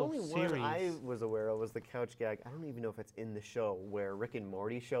whole The only series. one I was aware of was the couch gag. I don't even know if it's in the show, where Rick and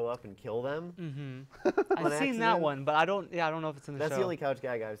Morty show up and kill them. I've on seen that accident. one, but I don't know if it's in the That's show. the only couch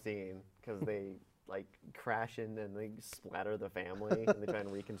gag I've seen, because they like crash in and they splatter the family and they try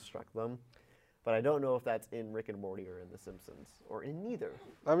and reconstruct them. But I don't know if that's in Rick and Morty or in The Simpsons or in neither.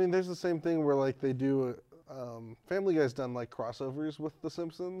 I mean, there's the same thing where like they do. Family Guy's done like crossovers with The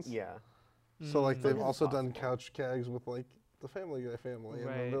Simpsons. Yeah. So like So they've it is also done possible. couch gags with like the Family Guy family, and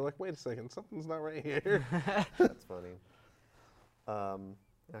then Right. they're like, wait a second, something's not right here. That's funny.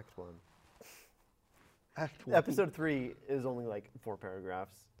 Act 1. Act one. Episode 3 is only like 4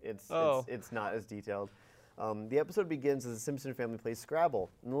 paragraphs. It's not as detailed. The episode begins as the Simpson family plays Scrabble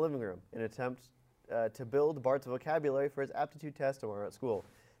in the living room in an attempt to build Bart's vocabulary for his aptitude test tomorrow at school.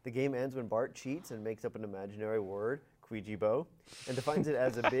 The game ends when Bart cheats and makes up an imaginary word, Ouija-bo, and defines it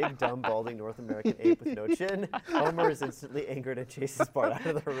as a big, dumb, balding North American ape with no chin. Homer is instantly angered and chases Bart out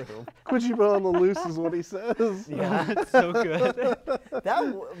of the room. Quidgy on the loose is what he says. Yeah, That's so good.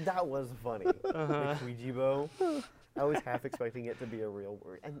 that was funny. The Ouija-bo. I was half expecting it to be a real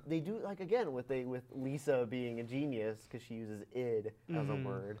word, and they do like again with Lisa being a genius because she uses id as a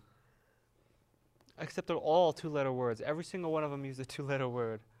word. Except they're all 2-letter words. Every single one of them use a 2-letter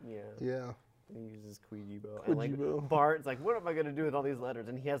word. Yeah, Yeah. he uses Ouija-bo. And like Ouija-bo. Bart's like, what am I gonna do with all these letters?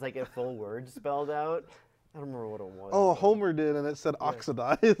 And he has like a full word spelled out. I don't remember what it was. Oh, but- Homer did, and it said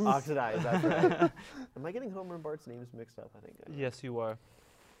oxidize. Oxidize. That's right. Am I getting Homer and Bart's names mixed up? I think. I am. Yes, you are.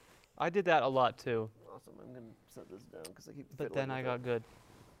 I did that a lot too, Awesome. I'm gonna set this down because I keep. but fiddling then I with got it. good.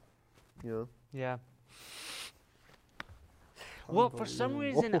 Yeah. Yeah. Well, for some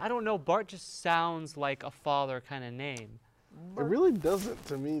reason, I don't know, Bart just sounds like a father kind of name. It really doesn't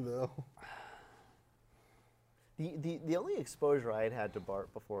to me though. The only exposure I had to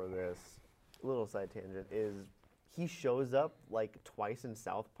Bart before this, little side tangent, is he shows up like twice in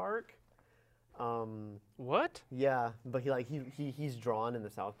South Park. What? Yeah, but he's drawn in the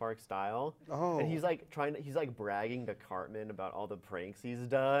South Park style. Oh. And he's like bragging to Cartman about all the pranks he's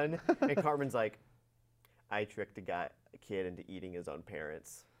done. And Cartman's like, I tricked a kid into eating his own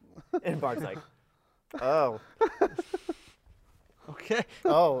parents. And Bart's like, oh, Okay.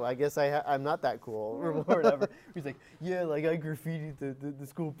 oh, I guess I'm not that cool or whatever. He's like, yeah, like I graffitied the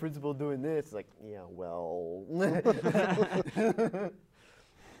school principal doing this. It's like, yeah, well.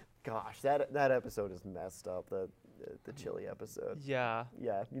 Gosh, that episode is messed up. The chili episode. Yeah.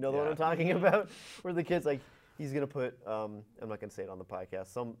 Yeah, you know the one Yeah. I'm talking about, where the kid's like, he's gonna put, I'm not gonna say it on the podcast,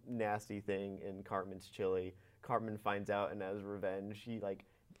 some nasty thing in Cartman's chili. Cartman finds out, and as revenge,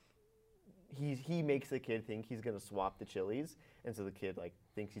 he makes the kid think he's gonna swap the chilies, and so the kid like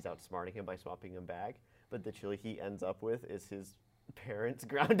thinks he's outsmarting him by swapping him back. But the chili he ends up with is his parents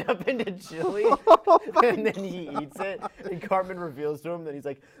ground up into chili, and then he eats it. And Cartman reveals to him that he's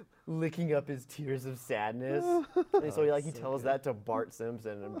like licking up his tears of sadness. And so he tells that to Bart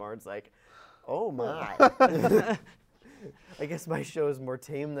Simpson, and Bart's like, "Oh my." I guess my show is more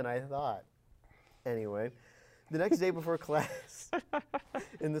tame than I thought. Anyway, the next day before class,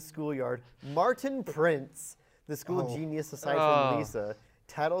 in the schoolyard, Martin Prince, the school genius aside from Lisa,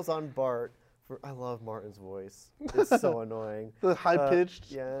 tattles on Bart for. I love Martin's voice. It's so annoying. The high pitched.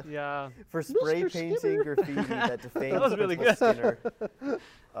 Yeah. Yeah. For spray Mr. painting Skinner. graffiti that defames That was really Principal good. Skinner.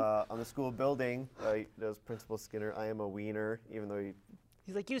 On the school building, there's Principal Skinner. I am a wiener, even though he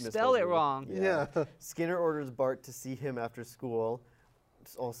He's like, you misspells spelled it wiener. wrong. Yeah. Skinner orders Bart to see him after school.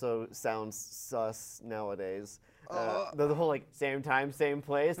 This also sounds sus nowadays. The whole like same time, same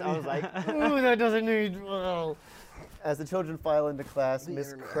place. I was like, ooh, that doesn't need. Well. As the children file into class,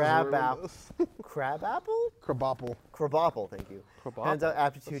 Miss Crabapple, Crabapple. Crabapple, thank you, hands out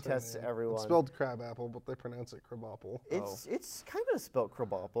aptitude That's her tests to name. everyone. It's spelled crabapple, but they pronounce it crabapple. It's kind of spelled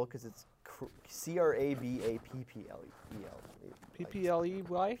Crabapple because it's Crabapple. PPLEY?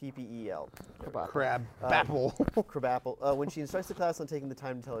 PPEL. Crabapple. Crabapple. When she instructs the class on taking the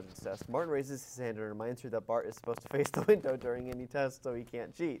time intelligence test, Martin raises his hand and reminds her that Bart is supposed to face the window during any test so he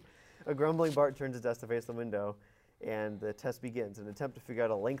can't cheat. A grumbling Bart turns his desk to face the window, and the test begins. In an attempt to figure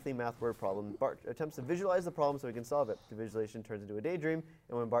out a lengthy math word problem, Bart attempts to visualize the problem so he can solve it. The visualization turns into a daydream,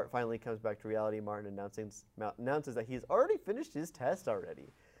 and when Bart finally comes back to reality, Martin announces that he has already finished his test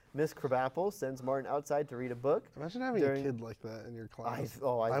already. Miss Crabapple sends Martin outside to read a book. Imagine having During- a kid like that in your class.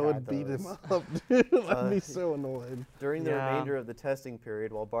 I would had beat him those. up, dude. I'd be so annoyed. During the Yeah. remainder of the testing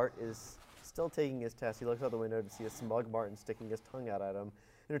period, while Bart is still taking his test, he looks out the window to see a smug Martin sticking his tongue out at him.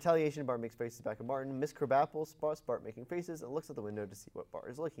 In retaliation, Bart makes faces back at Martin. Miss Crabapple spots Bart making faces and looks at the window to see what Bart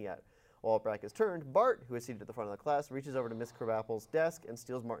is looking at. While back is turned, Bart, who is seated at the front of the class, reaches over to Miss Crabapple's desk and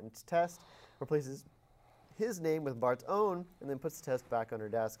steals Martin's test, replaces his name with Bart's own, and then puts the test back on her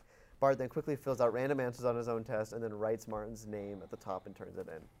desk. Bart then quickly fills out random answers on his own test and then writes Martin's name at the top and turns it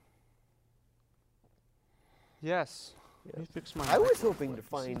in. Yes. Yeah. Let me fix my I was microphone. hoping to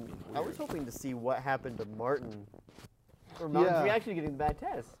find. I was hoping to see what happened to Martin. Or Martin's Yeah. reaction to getting the bad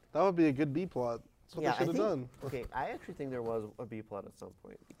test. That would be a good B plot. That's what Yeah, they should have think- done. Okay, I actually think there was a B plot at some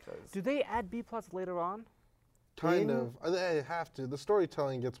point because Do they add B plots later on? Kind in- of. They have to. The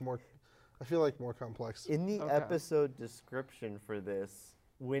storytelling gets more, I feel like, more complex. in the Okay. episode description for this,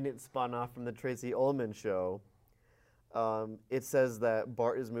 when it spun off from the Tracy Ullman show, it says that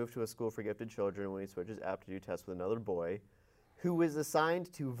Bart is moved to a school for gifted children when he switches aptitude tests with another boy, who is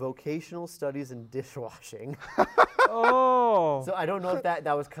assigned to vocational studies and dishwashing. Oh. So I don't know if that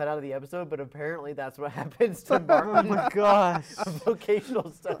was cut out of the episode, but apparently that's what happens to Oh Bart. my gosh.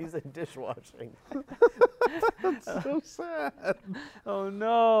 Vocational studies and dishwashing. So sad. Oh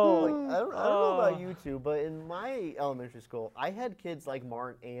no. Like, I don't know about you two, but in my elementary school, I had kids like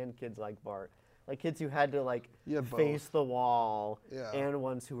Martin and kids like Bart. Like kids who had to like You had face the wall, Yeah. and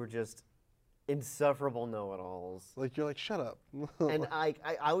ones who were just insufferable know-it-alls. Like, you're like, shut up. And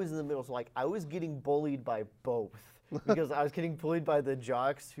I was in the middle, so like I was getting bullied by both because I was getting bullied by the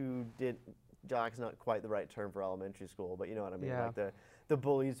jocks who did. Jocks not quite the right term for elementary school, but you know what I mean. Yeah. Like the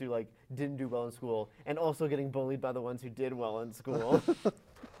bullies who like didn't do well in school, and also getting bullied by the ones who did well in school. So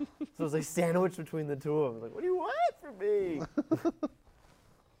it was like sandwiched between the two of them. Like, what do you want from me?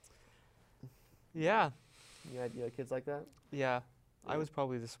 Yeah. You had kids like that? Yeah. I was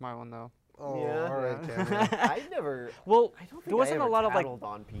probably the smart one though. Oh, Yeah. all right, Yeah. Cameron. I never. Well, I don't think there wasn't I a ever lot of like tattled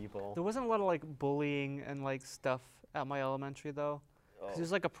on people. there wasn't a lot of like bullying and like stuff at my elementary though. 'Cause Oh, it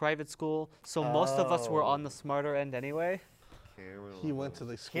was like a private school, so most of us were Oh. on the smarter end anyway. Cameron He was went a- to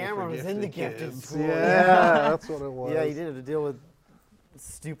the school Cameron for was in the gifted gifted kids. school. Yeah, that's what it was. Yeah, he did have to deal with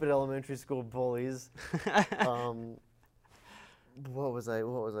stupid elementary school bullies. What was I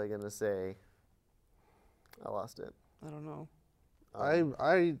gonna say? I lost it. I don't know. Um,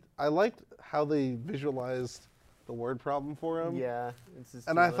 I liked how they visualized the word problem for him. Yeah. It's just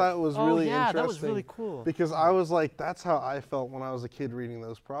And too I much. thought it was Oh, really yeah, interesting. that was really cool. Because I was like, that's how I felt when I was a kid reading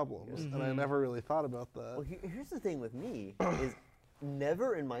those problems, and I Mhm. never really thought about that. Well, here's the thing with me is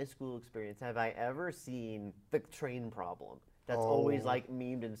never in my school experience have I ever seen the train problem. That's always Oh. like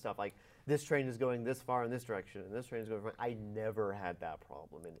memed and stuff. Like this train is going this far in this direction, and this train is going. I never had that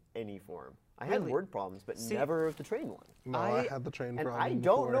problem in any form. I had Really? word problems, but See, never the train one. No, I I- had the train And problem I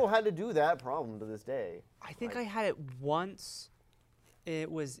don't before. know how to do that problem to this day. I think Like- I had it once.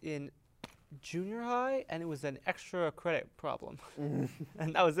 It was in junior high, and it was an extra credit problem,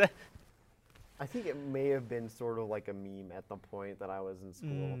 and that was it. I think it may have been sort of like a meme at the point that I was in school.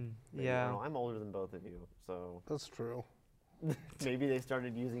 Maybe, I yeah. don't know. I'm older than both of you, so That's true. maybe they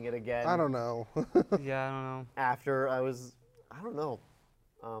started using it again. I don't know. Yeah, I don't know. After I was, I don't know.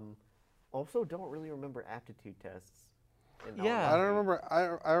 Also, don't really remember aptitude tests. in Yeah. I don't elementary. remember. I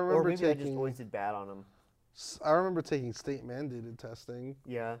Or remember maybe I just taking. always did bad on them. I remember taking state mandated testing.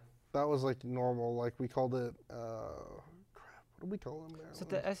 Yeah. That was like normal. Like we called it. Crap. What did we call them there? So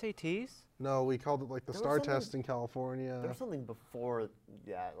the SATs? No, we called it like the There was STAR something- test in California. There was something before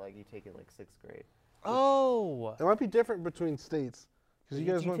that, like you take in like 6th grade. Oh. It might be different between states because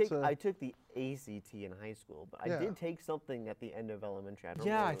you guys went to. I took the ACT in high school, but Yeah. I did take something at the end of elementary. I don't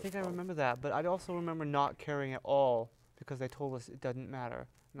Yeah, remember I what it think was I called. remember that, but I also remember not caring at all because they told us it doesn't matter.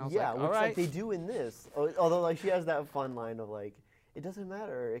 And I was Yeah, like, which all like right. they do in this. Although like she has that fun line of like, it doesn't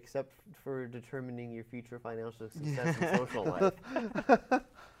matter except for determining your future financial success and social life.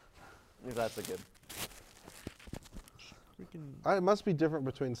 That's a good. Freaking- It must be different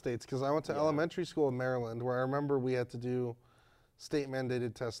between states because I went to Yeah. elementary school in Maryland where I remember we had to do state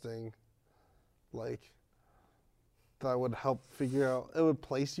mandated testing, like that would help figure out. It would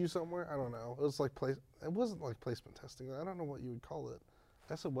place you somewhere. I don't know. It was like It wasn't like placement testing. I don't know what you would call it. I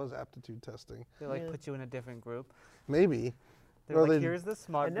guess it was aptitude testing. They like Yeah. put you in a different group. Maybe. They're Or like, they'd- here's the I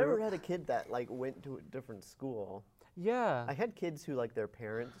smart never group. had a kid that like went to a different school. Yeah. I had kids who like their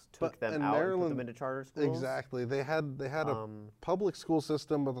parents But took them in out and put Maryland- them into charter schools. Exactly. They had a public school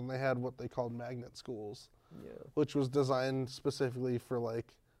system, but then they had what they called magnet schools, Yeah. which was designed specifically for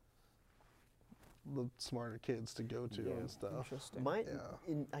like the smarter kids to go to Yeah. and stuff. Interesting.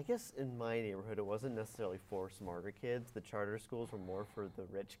 Yeah. I guess in my neighborhood, it wasn't necessarily for smarter kids. The charter schools were more for the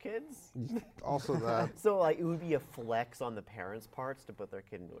rich kids. Also that. So like it would be a flex on the parents' parts to put their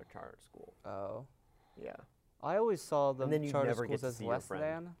kid into a charter school. Oh. Yeah. I always saw the then you'd charter never get schools to as see your less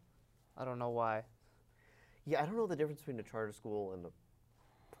friend. than. I don't know why. Yeah, I don't know the difference between a charter school and a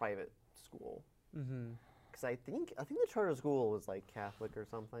private school. Mm-hmm. Because I think the charter school was like Catholic or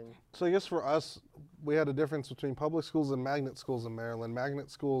something. So I guess for us, we had a difference between public schools and magnet schools in Maryland. Magnet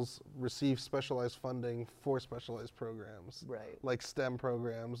schools receive specialized funding for specialized programs, Right. like STEM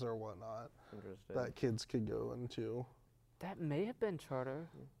programs or whatnot, Interesting. that kids could go into. That may have been charter.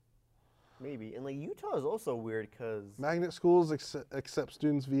 Maybe. And like Utah is also weird because Magnet schools accept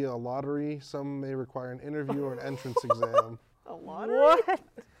students via a lottery. Some may require an interview or an entrance exam. a lottery.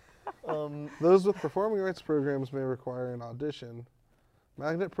 What? Those with performing arts programs may require an audition.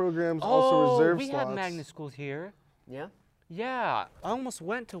 Magnet programs also reserve we slots. had magnet schools here. Yeah. Yeah, I almost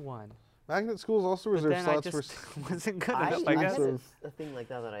went to one. Magnet schools also But reserve then I slots for. just wasn't good I enough, I had guess. of- a thing like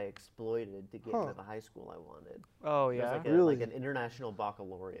that I exploited to get Huh. into the high school I wanted. Oh, It was yeah. like, Really? like an international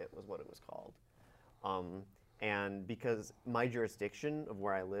baccalaureate was what it was called. And because my jurisdiction of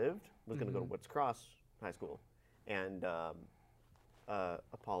where I lived was going to go to Woods Cross High School, and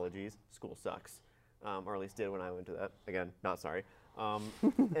apologies, school sucks, or at least did when I went to that. Again, not sorry.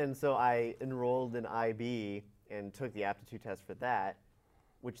 And so I enrolled in IB and took the aptitude test for that,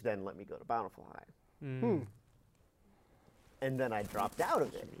 which then let me go to Bountiful High. Mm. And then I dropped out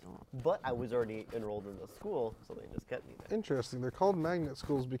of it. But I was already enrolled in the school, so they just kept me there. Interesting. They're called magnet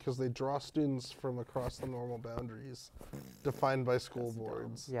schools because they draw students from across the normal boundaries defined by school That's dumb.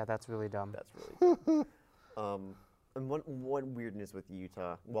 boards. Yeah, that's really dumb. That's really cool. And one weirdness with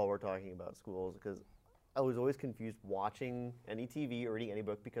Utah while we're talking about schools, because I was always confused watching any TV or reading any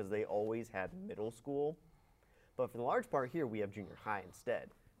book because they always had middle school. But for the large part here, we have junior high instead.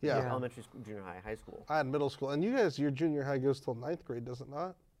 Yeah. Yeah. Elementary school, junior high, high school. I had middle school. And you guys, your junior high goes till 9th grade, does it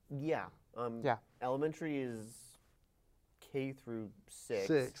not? Yeah. Yeah. Elementary is K through 6.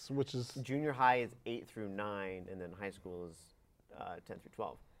 6, which is. Junior high is 8 through 9, and then high school is 10 through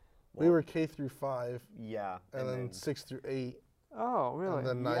 12. We were K through 5, Yeah. and then 6 through 8, Oh, really? and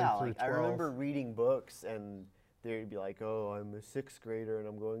then 9 yeah, through like 12. I remember reading books, and they'd be like, "Oh, I'm a 6th grader, and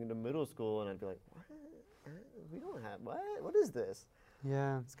I'm going into middle school," and I'd be like, "What? We don't have what? What is this?"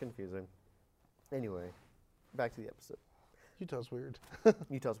 yeah. It's confusing. Anyway, back to the episode. Utah's weird.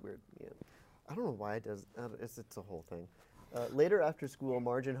 Utah's weird. Yeah. I don't know why it does. It's a whole thing. Later after school,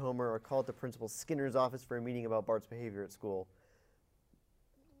 Marge and Homer are called to Principal Skinner's office for a meeting about Bart's behavior at school.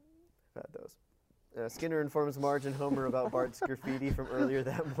 I've had those. Skinner informs Marge and Homer about Bart's graffiti from earlier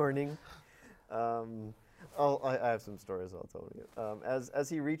that morning. I have some stories I'll tell you. As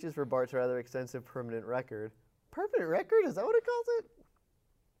he reaches for Bart's rather extensive permanent record. Permanent record? Is that what it calls it?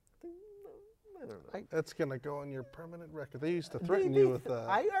 I don't know. That's gonna go on your permanent record. They used to threaten you with that.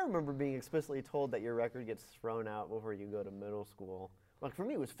 I remember being explicitly told that your record gets thrown out before you go to middle school. Like for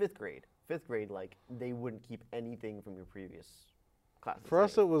me, it was 5th grade. 5th grade, like they wouldn't keep anything from your previous classes. For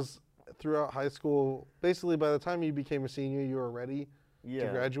us, it was throughout high school. Basically, by the time you became a senior, you were ready to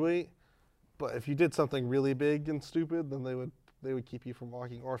graduate. But if you did something really big and stupid, then they would keep you from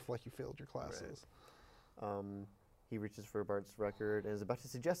walking, or if like you failed your classes. Right. He reaches for Bart's record and is about to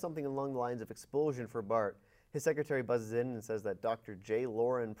suggest something along the lines of expulsion for Bart. His secretary buzzes in and says that Dr. J.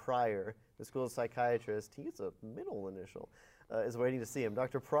 Lauren Pryor, the school's psychiatrist, he gets a middle initial, is waiting to see him.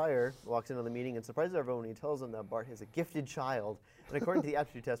 Dr. Pryor walks in on the meeting and surprises everyone when he tells them that Bart is a gifted child. And according to the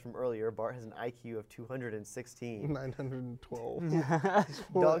aptitude test from earlier, Bart has an IQ of 216. 912.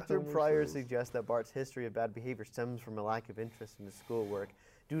 Dr. Pryor suggests that Bart's history of bad behavior stems from a lack of interest in his schoolwork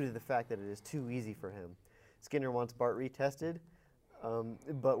due to the fact that it is too easy for him. Skinner wants Bart retested,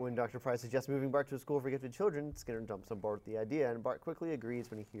 but when Dr. Pryor suggests moving Bart to a school for gifted children, Skinner jumps on board with the idea, and Bart quickly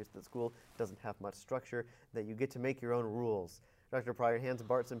agrees when he hears that the school doesn't have much structure, that you get to make your own rules. Dr. Pryor hands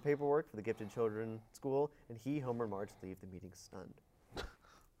Bart some paperwork for the gifted children school, and he, Homer, and Marge leave the meeting stunned.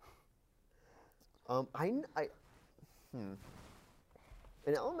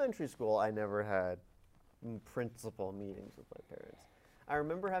 In elementary school, I never had principal meetings with my parents. I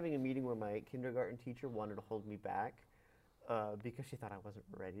remember having a meeting where my kindergarten teacher wanted to hold me back because she thought I wasn't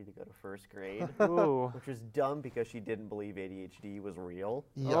ready to go to 1st grade, which was dumb because she didn't believe ADHD was real.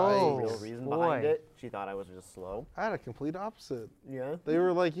 Yikes. The real reason behind it. She thought I was just slow. I had a complete opposite. Yeah? They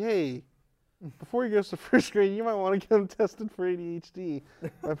were like, hey, before he goes to 1st grade, you might want to get him tested for ADHD.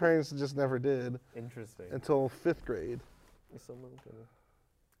 My parents just never did. Interesting. Until 5th grade. Is someone gonna...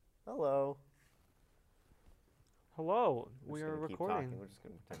 Hello. Hello, We're we just are gonna keep recording. talking. We're just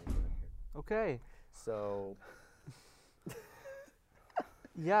going to pretend we're not here. Okay. So...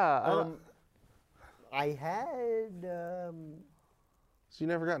 Yeah. I had... So you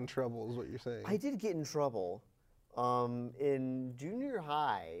never got in trouble, is what you're saying? I did get in trouble. In junior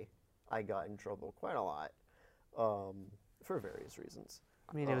high, I got in trouble quite a lot for various reasons.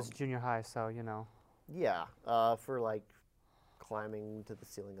 I mean, it was junior high, so you know. Yeah, for like climbing to the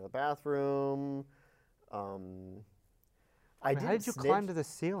ceiling of the bathroom. How did you climb to the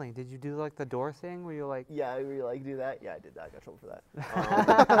ceiling? Did you do like the door thing where you like? Yeah, we like do that. Yeah, I did that. I got in trouble for that.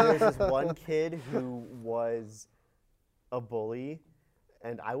 There was this one kid who was a bully,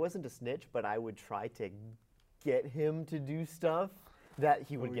 and I wasn't a snitch, but I would try to get him to do stuff that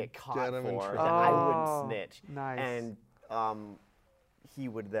he would get caught get him in for, that trouble. I Oh, wouldn't snitch. Nice. And he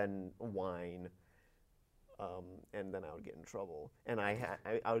would then whine, and then I would get in trouble. And I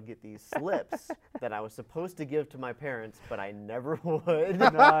would get these slips that I was supposed to give to my parents, but I never would.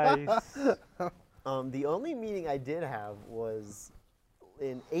 Nice. The only meeting I did have was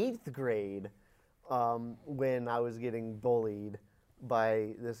in 8th grade when I was getting bullied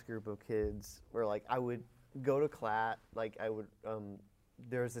by this group of kids where like I would go to class, like I would,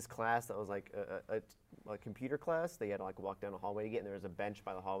 there was this class that was like a computer class that you had to like walk down a hallway to get, and there was a bench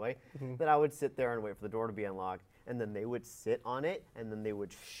by the hallway that I would sit there and wait for the door to be unlocked, and then they would sit on it, and then they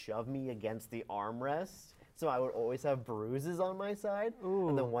would shove me against the armrest. So I would always have bruises on my side.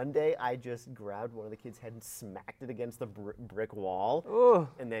 And then one day I just grabbed one of the kids' head and smacked it against the brick wall. Ooh.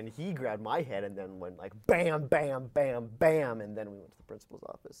 And then he grabbed my head and then went like bam, bam, bam, bam. And then we went to the principal's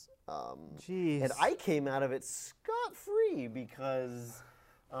office. Jeez. And I came out of it scot-free because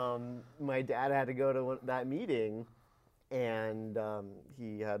my dad had to go to that meeting. And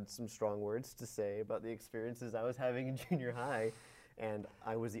he had some strong words to say about the experiences I was having in junior high. And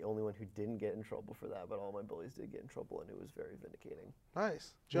I was the only one who didn't get in trouble for that, but all my bullies did get in trouble, and it was very vindicating.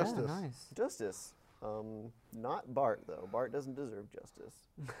 Nice. Justice. Yeah, nice. Justice. Not Bart, though. Bart doesn't deserve justice.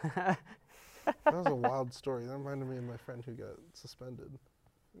 That was a wild story. That reminded me of my friend who got suspended.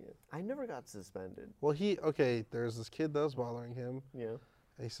 Yeah. I never got suspended. Well, there's this kid that was bothering him. Yeah.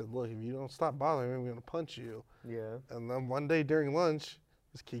 And he said, look, if you don't stop bothering me, I'm going to punch you. Yeah. And then one day during lunch,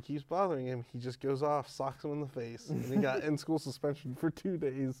 this kid keeps bothering him. He just goes off, socks him in the face, and he got in-school suspension for 2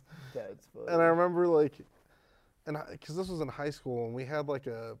 days. That's funny. And I remember, like, because this was in high school, and we had, like,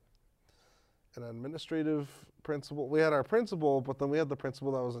 an administrative principal. We had our principal, but then we had the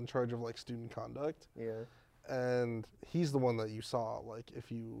principal that was in charge of, like, student conduct. Yeah. And he's the one that you saw, like,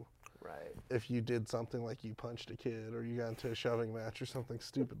 if you Right. if you did something like you punched a kid or you got into a shoving match or something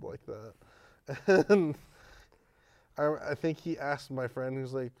stupid like that. And I think he asked my friend,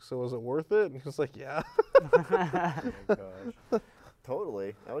 who's like, so was it worth it? And he was like, yeah. Oh my gosh.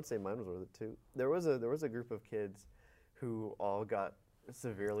 Totally. I would say mine was worth it too. There was a group of kids who all got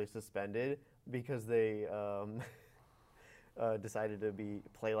severely suspended because they decided to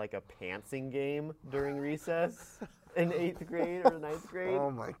play like a pantsing game during recess in 8th grade or 9th grade. Oh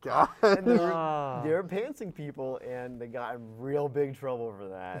my God. And they Ah. were pantsing people, and they got in real big trouble for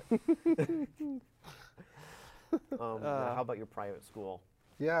that. How about your private school?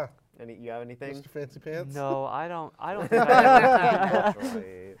 Yeah. You have anything? Mr. Fancy Pants? No, I don't think I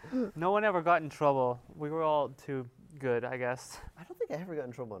Right. no one ever got in trouble. We were all too good, I guess. I don't think I ever got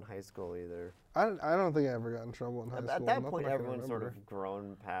in trouble in high school either. I don't think I ever got in trouble in high school. At that not point, I can everyone's sort remember. of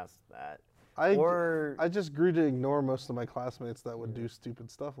grown past that. I just grew to ignore most of my classmates that would do stupid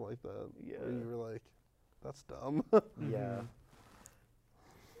stuff like that. Yeah. Where you were like, that's dumb. Yeah.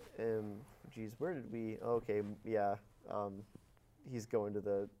 Geez, where did we? Okay, yeah. He's going to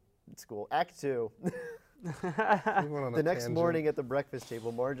the school. Act 2. We went on a The next tangent. morning at the breakfast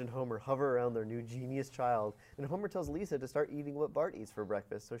table, Marge and Homer hover around their new genius child, and Homer tells Lisa to start eating what Bart eats for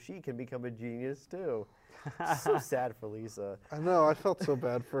breakfast so she can become a genius too. So sad for Lisa. I know, I felt so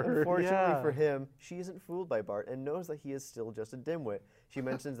bad for her. Unfortunately Yeah. for him, she isn't fooled by Bart and knows that he is still just a dimwit. She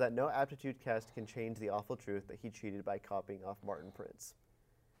mentions that no aptitude test can change the awful truth that he cheated by copying off Martin Prince.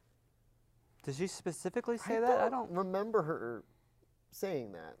 Did she specifically say that? I don't. remember her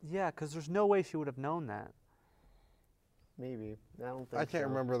saying that. Yeah, because there's no way she would have known that. Maybe. I don't think I can't so.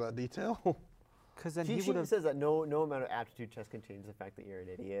 remember that detail. Because then She he would have. says that no amount of aptitude test can change the fact that you're an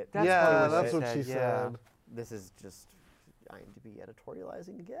idiot. That's yeah, probably what that's she what she said, yeah. said. This is just IMDb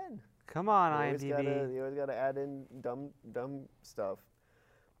editorializing again. Come on, You IMDb. always gotta add in dumb stuff.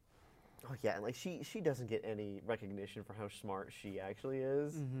 Oh yeah, and like she doesn't get any recognition for how smart she actually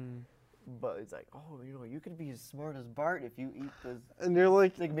is. Mm-hmm. But it's like, oh, you could be as smart as Bart if you eat this. And you're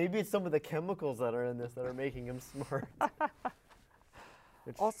like, Like maybe it's some of the chemicals that are in this that are making him smart.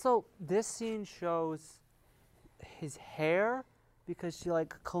 Also, this scene shows his hair because she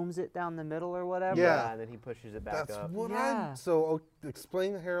like combs it down the middle or whatever. Yeah. and then he pushes it back that's up. what Yeah.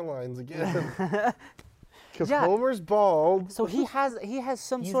 explain the hairlines again. Because Yeah. Homer's bald. So he has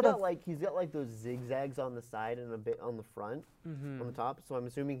some He's sort got of. he's got like those zigzags on the side and a bit on the front, on the top. So I'm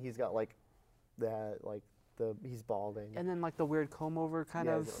assuming he's got like that, he's balding. And then like the weird comb over kind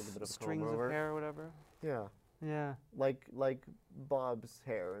Yeah, of he's got, like, a bit of a comb strings of over. hair or whatever. Yeah, Yeah. like Bob's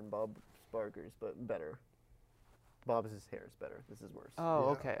hair and Bob Barker's, but better. Bob's hair is better. This is worse.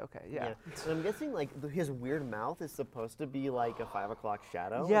 Oh, Yeah. okay, yeah. And I'm guessing like his weird mouth is supposed to be like a 5 o'clock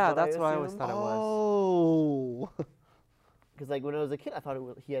shadow. Yeah, that's what I always thought it was. Oh. Because like when I was a kid, I thought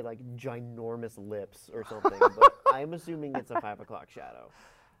he had like ginormous lips or something. But I'm assuming it's a 5 o'clock shadow.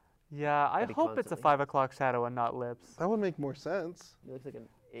 Yeah, I That he hope it's a constantly- 5 o'clock shadow and not lips. That would make more sense. He looks like an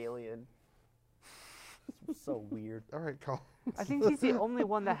alien. It's so weird. All right, Colin. I think he's the only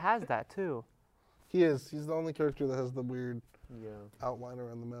one that has that too. He is. He's the only character that has the weird Yeah. outline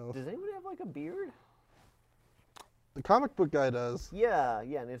around the mouth. Does anybody have like a beard? The comic book guy does. Yeah,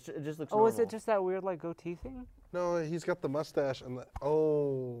 and it just looks. Oh, is it normal. just that weird like goatee thing? No, he's got the mustache and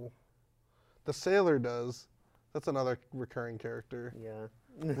the the sailor does. That's another recurring character. Yeah.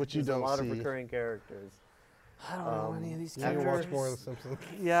 Which you There's don't a lot see. of recurring characters. I don't know any of these You need to characters. watch more of The Simpsons.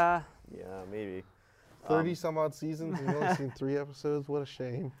 Yeah, Yeah, maybe. 30 some odd seasons and you've only seen 3 episodes. What a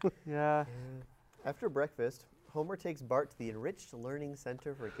shame. yeah. After breakfast, Homer takes Bart to the Enriched Learning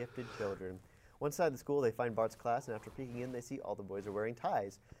Center for Gifted Children. Once inside the school, they find Bart's class, and after peeking in, they see all the boys are wearing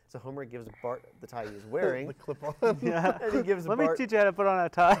ties. So Homer gives Bart the tie he is wearing, the clip on. Yeah. and he gives Let Bart. me teach you how to put on a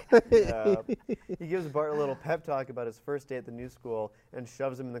tie. He gives Bart a little pep talk about his first day at the new school and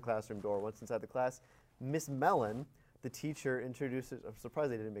shoves him in the classroom door. Once inside the class, Miss Mellon, the teacher, introduces. I'm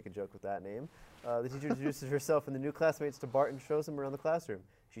surprised they didn't make a joke with that name. The teacher introduces herself and the new classmates to Bart and shows him around the classroom.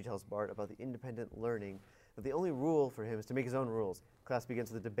 She tells Bart about the independent learning, that the only rule for him is to make his own rules. Class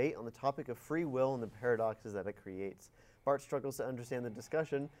begins with a debate on the topic of free will and the paradoxes that it creates. Bart struggles to understand the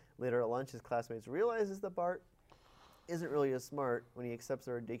discussion. Later at lunch, his classmates realizes that Bart isn't really as smart when he accepts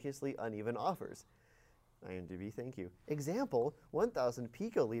their ridiculously uneven offers. IMDb, thank you. Example, 1,000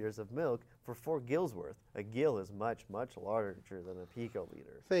 picoliters of milk for 4 gills worth. A gill is much, much larger than a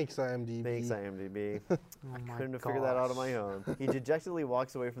picoliter. Thanks, IMDb. Thanks, IMDb. Oh I my couldn't have figured that out on gosh. my own. He dejectedly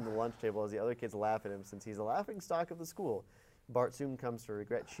walks away from the lunch table as the other kids laugh at him since he's a laughing stock of the school. Bart soon comes to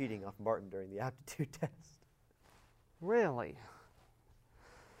regret cheating off Martin during the aptitude test. Really?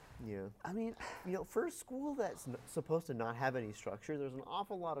 Yeah. I mean, For a school that's supposed to not have any structure, there's an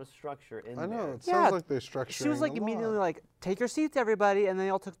awful lot of structure in I know. there. It Yeah, sounds like they're structuring. she was like a immediately lot. like, "Take your seats, everybody," and they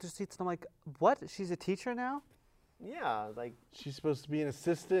all took their seats. And I'm like, "What? She's a teacher now?" Yeah, like, She's supposed to be an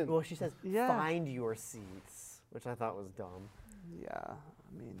assistant. well, she says, Yeah. find your seats, which I thought was dumb. Yeah,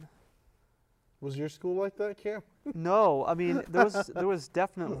 I mean, Was your school like that, Cam? no, I mean there was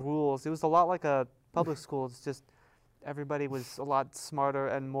definite rules. It was a lot like a public school. It's just everybody was a lot smarter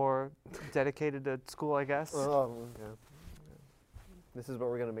and more dedicated to school, I guess. Oh, okay. This is what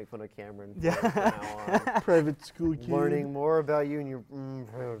we're gonna make fun of Cameron for Yeah. from now on. Private school kid. Learning more about you and your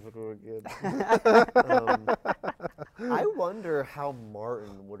private school kid. I wonder how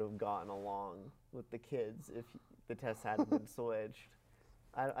Martin would have gotten along with the kids if the test hadn't been switched.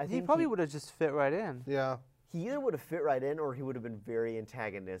 I He think probably would have just fit right in. Yeah. he either would have fit right in or he would have been very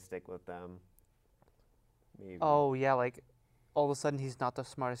antagonistic with them. Maybe. Oh yeah, like all of a sudden he's not the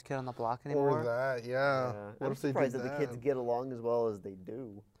smartest kid on the block anymore. Or that, yeah. Yeah. What I'm if they surprised did that the kids get along as well as they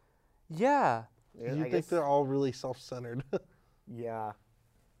do. Yeah. Yeah, You I think guess- they're all really self-centered? Yeah.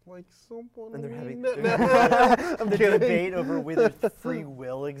 Like someone. And they're we having know- I'm the kidding. debate over whether free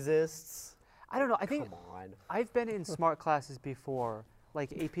will exists. I don't know. I think Come on. I've been in smart classes before,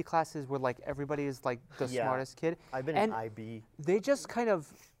 like AP classes where like everybody is like the Yeah. smartest kid. I've been And in IB. They just kind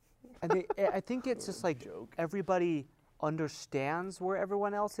of, and they, I think it's just like Joke. everybody understands where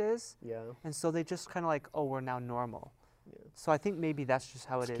everyone else is, Yeah. and so they just kind of like, oh, we're now normal. Yeah. So I think maybe that's just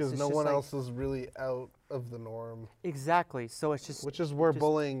how it is. Because It's no just one like- else is really out of the norm, Exactly. So it's just which is where just-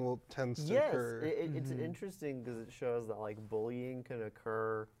 bullying tends to Yes, occur. it's interesting because it shows that like bullying can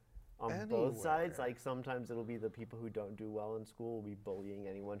occur on both sides. Anywhere. Like sometimes it'll be the people who don't do well in school will be bullying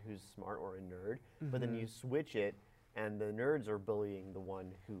anyone who's smart or a nerd. But then you switch it, and the nerds are bullying the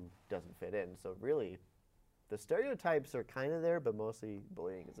one who doesn't fit in. So really, the stereotypes are kind of there, but mostly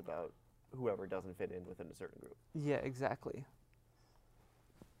bullying is about whoever doesn't fit in within a certain group. yeah, exactly.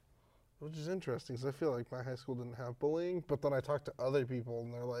 Which is interesting, because I feel like my high school didn't have bullying, but then I talk to other people,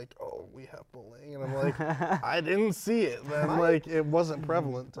 and they're like, "Oh, we have bullying," and I'm like, "I didn't see it." Then like it wasn't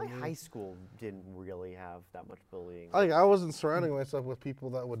prevalent to My me. high school didn't really have that much bullying. Like I wasn't surrounding myself with people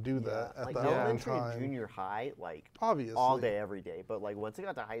that would do Yeah, that at like that one elementary and time. junior high, like Obviously, all day, every day. But like once I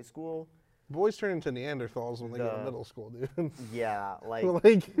got to high school, boys turn into Neanderthals when they go to The- middle school, dude. yeah, like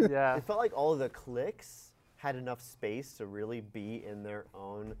like Yeah. it felt like all of the cliques had enough space to really be in their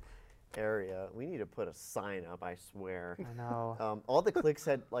own area. We need to put a sign up, I swear. I know. All the cliques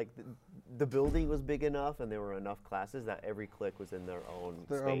had like the building was big enough, and there were enough classes that every clique was in their own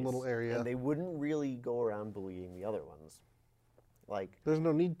Their own space, little area. and they wouldn't really go around bullying the other ones. Like there's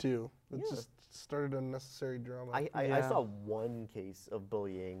no need to. It Yeah. just started unnecessary drama. I Yeah. saw one case of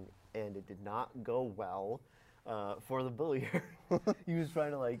bullying, and it did not go well for the bullier. He was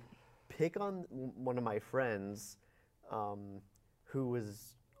trying to like pick on one of my friends, who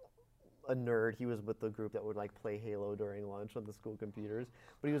was a nerd. He was with the group that would like play Halo during lunch on the school computers,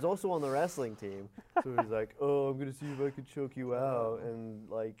 but he was also on the wrestling team. So he's like, "Oh, I'm gonna see if I can choke you out," and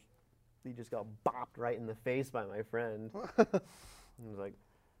like he just got bopped right in the face by my friend. He was like,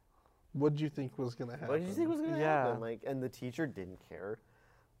 what did you think was gonna happen? "What did you think was gonna Yeah. happen?" Like, and the teacher didn't care.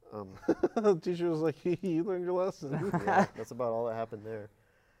 The teacher was like, "You learned your lesson." Yeah, that's about all that happened there.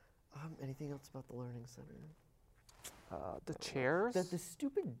 Anything else about the learning center? The chairs. The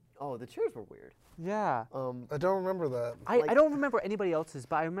stupid. Oh, the chairs were weird. Yeah. I don't remember that. I like- don't remember anybody else's,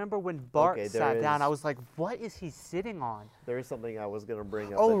 but I remember when Bart Okay, there sat down, I is- was like, what is he sitting on? There is something I was gonna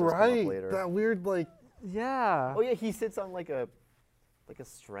bring up. Oh that does come up right, later. that weird like Yeah. Oh yeah, he sits on like a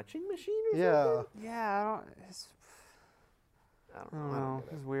stretching machine or yeah. something. Yeah, I don't, it's, I don't I know. don't I don't know.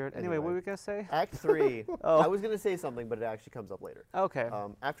 get it. It's weird. Anyway, what were we going to say? Act 3. Oh. I was gonna say something, but it actually comes up later. Okay.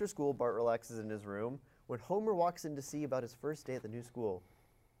 After school, Bart relaxes in his room when Homer walks in to see about his first day at the new school.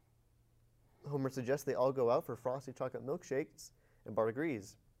 Homer suggests they all go out for frosty chocolate milkshakes, and Bart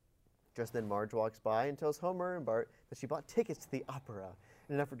agrees. Just then, Marge walks by and tells Homer and Bart that she bought tickets to the opera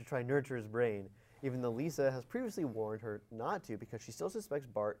in an effort to try and nurture his brain, even though Lisa has previously warned her not to because she still suspects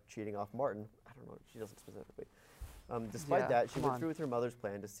Bart cheating off Martin. I don't know, she doesn't specifically. Despite Yeah, that, she come went on. through with her mother's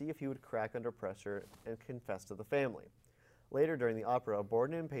plan to see if he would crack under pressure and confess to the family. Later during the opera, bored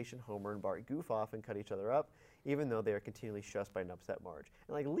and impatient Homer and Bart goof off and cut each other up, even though they are continually shussed by an upset Marge.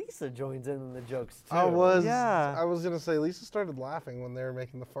 And like Lisa joins in on the jokes too. I was Yeah. gonna say Lisa started laughing when they were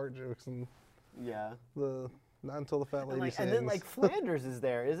making the fart jokes and Yeah. the not until the fat lady And then sings. like Flanders is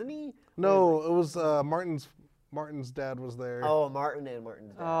there, isn't he? no, it was Martin's dad was there. Oh, Martin and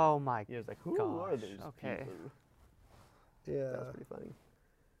Martin's dad. Oh my He was like, who are gosh, these okay. people? yeah. That was pretty funny.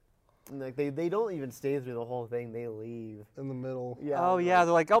 And, like they don't even stay through the whole thing. They leave. in the middle. Yeah. Oh yeah,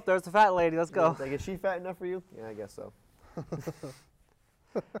 they're like, oh, there's the fat lady. Let's Yeah, go. it's like, is she fat enough for you? Yeah, I guess so.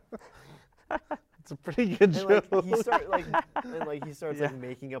 It's a pretty good And joke. he starts Yeah. like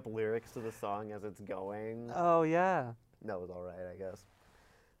making up lyrics to the song as it's going. Oh yeah. That was all right, I guess.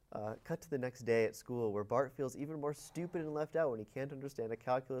 Cut to the next day at school, where Bart feels even more stupid and left out when he can't understand a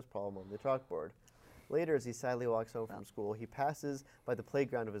calculus problem on the chalkboard. Later, as he sadly walks home from school, he passes by the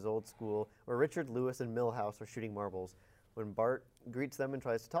playground of his old school, where Richard, Lewis, and Milhouse are shooting marbles. When Bart greets them and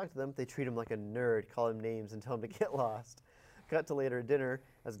tries to talk to them, they treat him like a nerd, call him names, and tell him to get lost. Cut to later at dinner,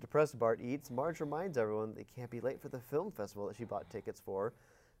 as a depressed Bart eats, Marge reminds everyone they can't be late for the film festival that she bought tickets for.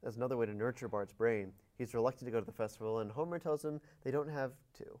 As another way to nurture Bart's brain. He's reluctant to go to the festival, and Homer tells him they don't have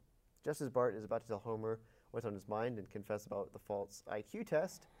to. Just as Bart is about to tell Homer what's on his mind and confess about the false IQ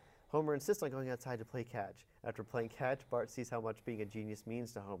test, Homer insists on going outside to play catch. After playing catch, Bart sees how much being a genius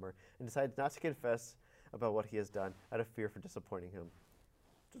means to Homer and decides not to confess about what he has done out of fear for disappointing him.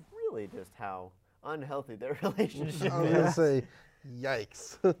 Which is really just how unhealthy their relationship I was gonna is. say,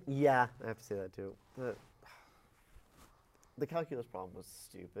 yikes. Yeah, I have to say that too. The calculus problem was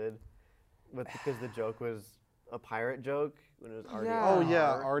stupid, but because the joke was a pirate joke when it was RDR. Yeah. Oh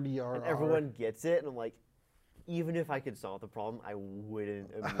yeah, RDR. And everyone gets it, and I'm like, even if I could solve the problem, I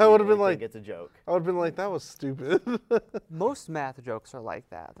wouldn't. I would've been immediately like- think it's a joke. I would have been like, that was stupid. Most math jokes are like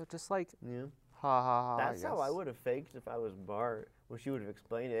that. They're just like, Yeah, ha ha ha. that's how I guess. would have faked if I was Bart. When she would have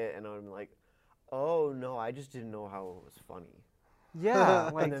explained it, and I would have been like, "Oh no, I just didn't know how it was funny." Yeah,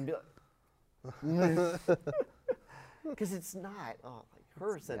 like And then be like, because it's not. Oh, like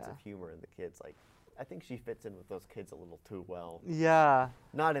her sense yeah. of humor and the kids, like. I think she fits in with those kids a little too well. yeah.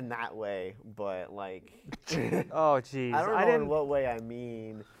 Not in that way, but like, Oh jeez. I don't know didn't in what way I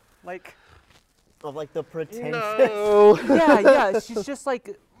mean. like. Of like the pretentious. No. Yeah. She's just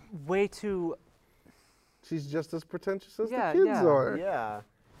like way too. She's just as pretentious as Yeah, the kids yeah. are. Yeah.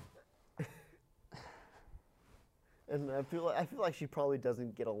 And I feel like she probably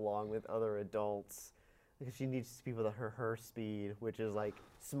doesn't get along with other adults because she needs people that are her speed, which is like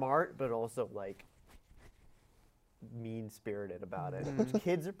smart but also like mean-spirited about it. Which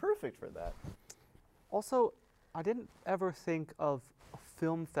kids are perfect for that. Also, I didn't ever think of a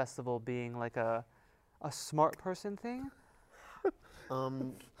film festival being like a smart person thing.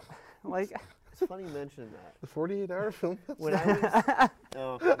 Like, It's funny you mention that. The 48-hour film. When I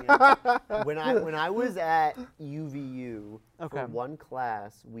was when I was at UVU Okay. for one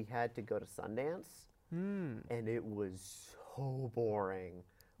class, we had to go to Sundance, hmm. and it was so boring.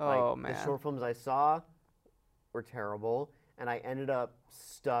 Oh like, man. The short films I saw were terrible, and I ended up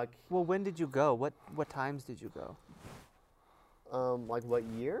stuck. Well, when did you go? What times did you go? Like what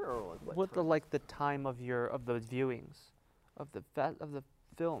year or like what? What the time? like the time of the viewings, of the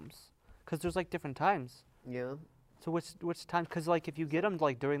films? Because there's like different times. Yeah. So which time? Because like if you get them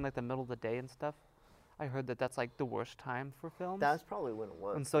like during like the middle of the day and stuff, I heard that's like the worst time for films. That's probably when it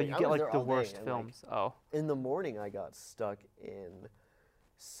was. and so Like, you I get was like there the all day, worst and, like, films. Oh. in the morning, I got stuck in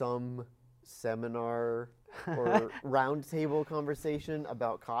some seminar or roundtable conversation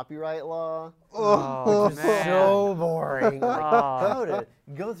about copyright law. Oh, Which is so boring. Like, Ah. how to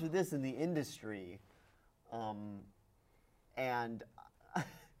go through this in the industry. And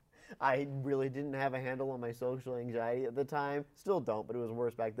I really didn't have a handle on my social anxiety at the time. Still don't, but it was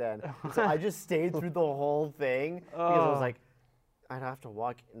worse back then. And so I just stayed through the whole thing because I was Oh. like, I'd have to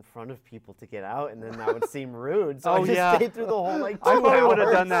walk in front of people to get out, and then that would seem rude. So Oh, I just yeah. stayed through the whole like 2 I probably would have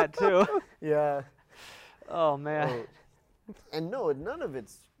hours. done that too. Yeah. Oh man. Oh, and no, none of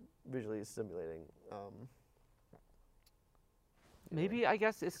it's visually stimulating. Maybe I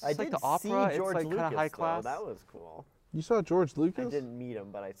guess it's I just like did the opera. see George it's like Lucas, kind of high though. class. That was cool. You saw George I Lucas? didn't meet him,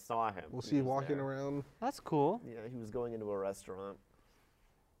 but I saw him. Was He he was walking there. around? That's cool. Yeah, he was going into a restaurant.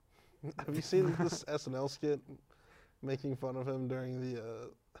 Have you seen this SNL skit making fun of him during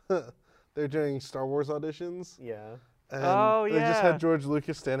the they're doing Star Wars auditions? Yeah. And Oh, they just yeah. had George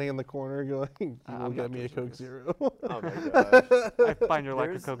Lucas standing in the corner going, "You will I'm get not me a George Coke Lucas. Zero." Oh my gosh. I find your like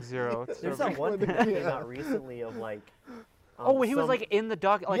a There's- Coke Zero. It's There's so that big. one thing that came out recently of like. Oh, he was some- like in the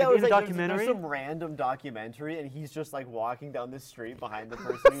doc, like yeah, it in was the like, documentary. There's some random documentary, and he's just like walking down the street behind the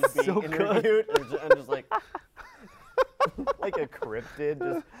person who's being So good. interviewed, and just like, like a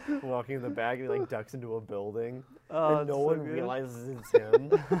cryptid, just walking in the back, and he like ducks into a building, Oh, and no it's so one good. realizes it's him.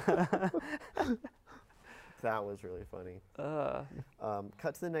 That was really funny.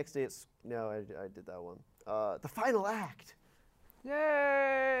 Cut to the next day. No, I did that one. The final act.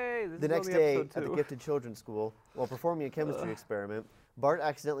 Yay! This The is next only day episode at the 2. Gifted Children's School, while performing a chemistry experiment, Bart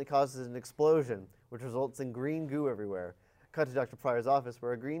accidentally causes an explosion, which results in green goo everywhere. Cut to Dr. Pryor's office,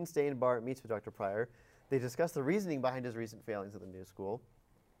 where a green-stained Bart meets with Dr. Pryor. They discuss the reasoning behind his recent failings at the new school.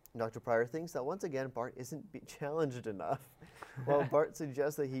 Dr. Pryor thinks that once again Bart isn't challenged enough, while Bart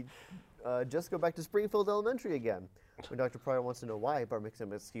suggests that he just go back to Springfield Elementary again. When Dr. Pryor wants to know why, Bart makes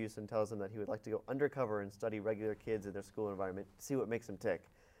him an excuse and tells him that he would like to go undercover and study regular kids in their school environment to see what makes them tick.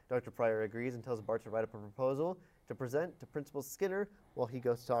 Dr. Pryor agrees and tells Bart to write up a proposal to present to Principal Skinner while he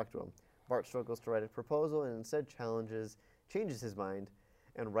goes to talk to him. Bart struggles to write a proposal and instead changes his mind,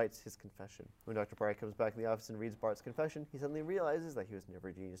 and writes his confession. When Dr. Pryor comes back in the office and reads Bart's confession, he suddenly realizes that he was never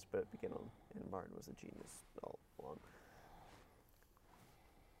a genius, but began on, and Martin was a genius all along.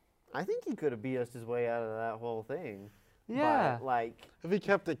 I think he could have BS'd his way out of that whole thing. Yeah. But, like, If he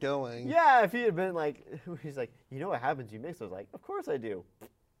kept it going. yeah, if he had been like, he's like, you know what happens, you mix? I was like, of course I do. I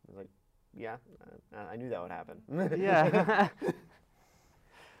was like, yeah, I knew that would happen. Yeah.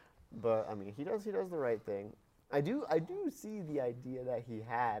 But I mean, he does the right thing. I do see the idea that he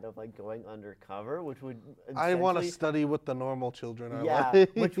had of like going undercover, which would I want to essentially- study what the normal children are yeah,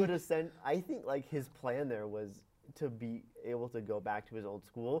 like. which would I think like his plan there was to be able to go back to his old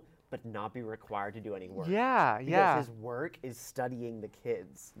school, but not be required to do any work. Yeah, Because yeah. his work is studying the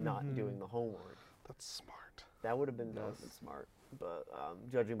kids, not doing the homework. That's smart. That would have been smart. But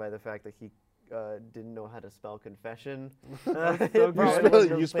judging by the fact that he didn't know how to spell confession, it so probably good. wouldn't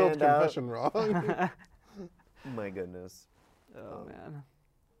have You spelled panned out. confession wrong. My goodness. Oh man.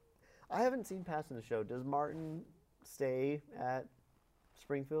 I haven't seen past in the show. Does Martin stay at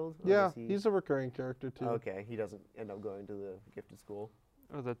Springfield? Or Yeah, does he... he's a recurring character too. Okay, he doesn't end up going to the gifted school.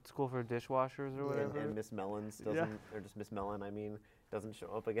 Or the school for dishwashers or whatever. And Miss Mellons doesn't, Yeah. or just Miss Mellon, I mean, doesn't show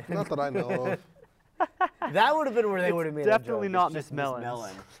up again. Not that I know of. That would have been where they would have made definitely a joke. not It's just Miss Mellons.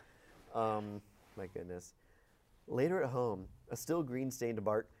 Mellon. My goodness. Later at home, a still green-stained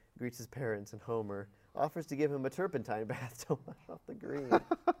Bart greets his parents, and Homer offers to give him a turpentine bath to wash off the green.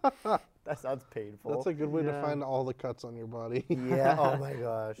 That sounds painful. That's a good way to Yeah. find all the cuts on your body. Yeah. Oh my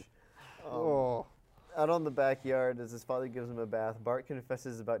gosh. Oh. Out on the backyard, as his father gives him a bath, Bart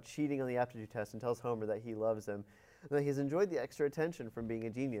confesses about cheating on the aptitude test and tells Homer that he loves him, and that he's enjoyed the extra attention from being a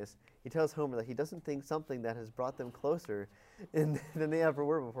genius. He tells Homer that he doesn't think something that has brought them closer than they ever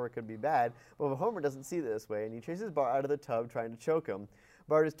were before could be bad, but Homer doesn't see it this way, and he chases Bart out of the tub trying to choke him.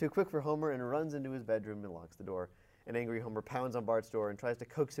 Bart is too quick for Homer and runs into his bedroom and locks the door. An angry Homer pounds on Bart's door and tries to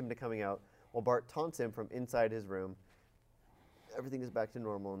coax him to coming out, while Bart taunts him from inside his room. Everything is back to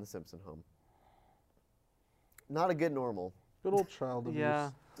normal in the Simpson home. Not a good normal. Good old child abuse.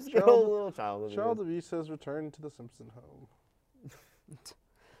 Yeah. Just a good old little child abuse. Child abuse has returned to the Simpson home.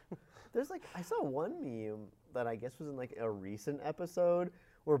 There's like, I saw one meme that I guess was in like a recent episode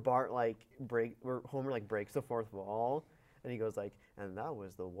where Bart where Homer like breaks the fourth wall, and he goes like, and that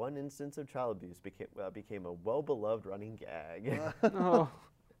was the one instance of child abuse became a well-beloved running gag. Oh.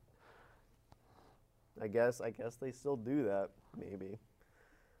 I guess they still do that, maybe.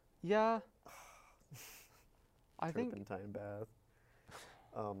 Yeah. I think Turpentine bath.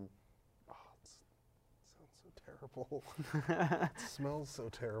 Oh, sounds so terrible. It smells so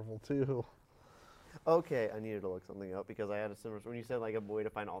terrible too. Okay, I needed to look something up because I had a similar. When you said like a way to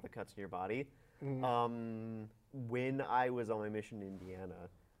find all the cuts in your body, when I was on my mission in Indiana,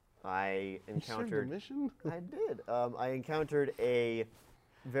 I You served a encountered. mission? I did. I encountered a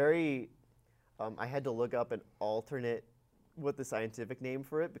very. I had to look up an alternate, what the scientific name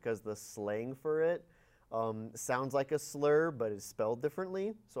for it, because the slang for it sounds like a slur, but is spelled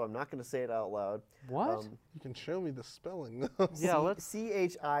differently. So I'm not going to say it out loud. what? You can show me the spelling. Yeah, let's.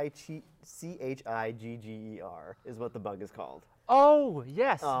 Chigger is what the bug is called. Oh,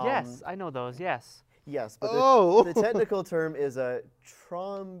 yes, yes. Um, I know those. Yes. Yes, but Oh. the technical term is a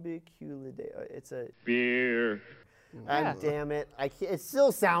trombiculidae. It's a. Beer. Yeah. Damn it! I can't, it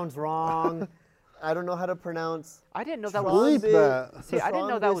still sounds wrong. I don't know how to pronounce. I didn't know that was. Bleep that. See, I didn't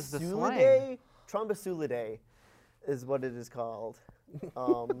know that was the slang. Trombasulidae is what it is called.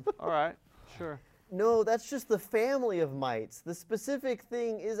 All right. Sure. No, that's just the family of mites. The specific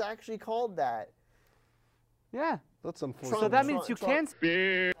thing is actually called that. Yeah. That's unfortunate. So that means you can.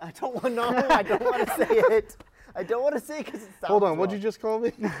 Beer. I don't want. No, I don't want to say it. I don't want to say it because it sounds Hold on, wrong. what'd you just call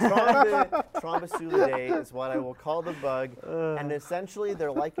me? Trombasulidae is what I will call the bug, and essentially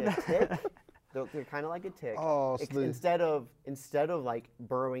they're like a tick. They're kind of like a tick. Oh, so they- instead of like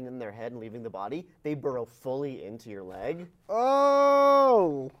burrowing in their head and leaving the body, they burrow fully into your leg,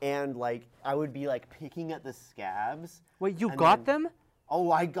 Oh! and like I would be like picking at the scabs. Wait, you And got then- them? Oh,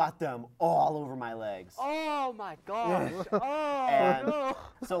 I got them all over my legs. Oh my gosh. Oh And no.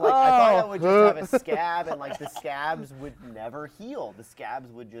 So like I thought I would just have a scab, and like the scabs would never heal. The scabs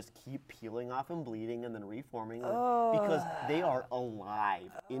would just keep peeling off and bleeding and then reforming because they are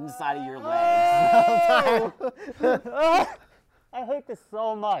alive inside of your legs. I hate this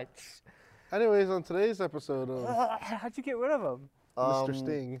so much. Anyways, on today's episode of How'd you get rid of them? Mr.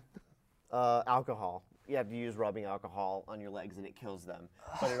 Sting, Alcohol. You have to use rubbing alcohol on your legs and it kills them.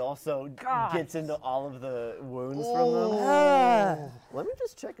 But it also gets into all of the wounds from them. Let me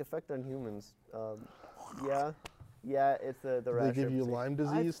just check effect on humans. Yeah, it's the they rash. give you herpes. Lyme I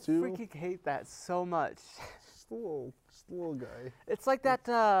disease too. freaking hate that so much. Just a little guy. It's like that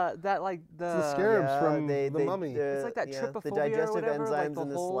like It's the scarabs from the mummy. It's like that the trypophobia or digestive whatever, enzymes like the in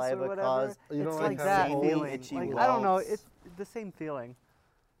the holes or saliva whatever. cause You don't It's like like that having feeling. itchy Like, I don't know. welts. It's the same feeling.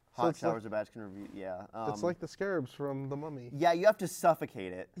 So hot it's like- showers are bad can review. Yeah. It's like the scarabs from the mummy, Yeah, you have to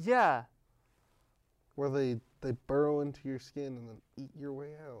suffocate it. Yeah. where they burrow into your skin and then eat your way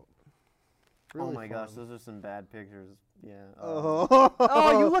out. Oh Really my gosh, fun. those are some bad pictures. Yeah.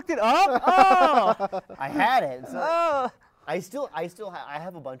 Oh, you looked it up? Oh. I had it. So Oh. I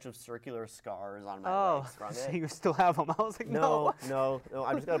have a bunch of circular scars on my Oh. legs from So it. you still have them? I was like, no. No.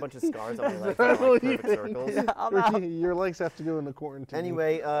 I just got a bunch of scars on my legs. That are like perfect circles. Yeah, I'm out. Ricky, your legs have to go into quarantine.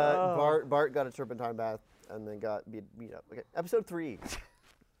 Anyway, Oh. Bart got a turpentine bath and then got beat up. Okay, episode 3. What's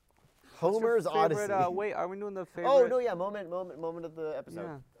Homer's your favorite, Odyssey. wait, are we doing the favorite? Oh no, yeah, moment of the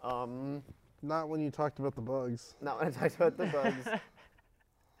episode. Not when you talked about the bugs. Not when I talked about the bugs.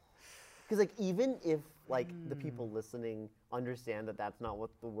 Because like even if like the people listening understand that that's not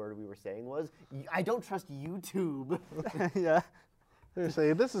what the word we were saying was, I don't trust YouTube. Yeah. They're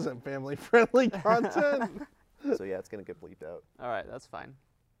saying this isn't family-friendly content. So yeah, it's gonna get bleeped out. All right, that's fine.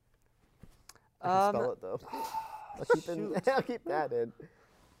 I can spell it though. I'll keep that in.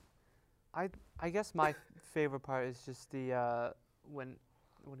 I guess my favorite part is just the when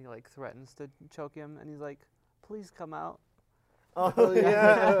he like threatens to choke him and he's like, "Please come out." Oh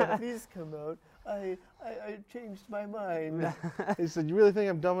yeah. Please come out. I changed my mind. He said, "You really think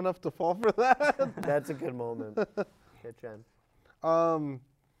I'm dumb enough to fall for that?" That's a good moment. Okay, Chen.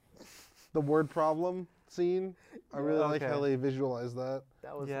 The word problem scene. I really like how Okay. they visualize that.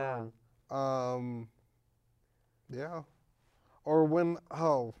 That was Yeah. fun. Yeah. Or when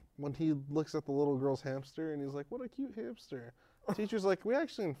he looks at the little girl's hamster and he's like, "What a cute hamster." The teacher's like, "We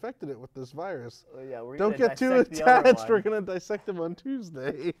actually infected it with this virus. Oh, yeah, we're Don't gonna get too dissect the other attached. We're one." gonna dissect him on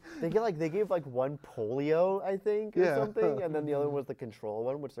Tuesday." They gave like one polio, I think, or Yeah. something, and then the other one was the control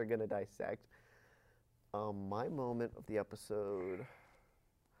one, which they're gonna dissect. My moment of the episode,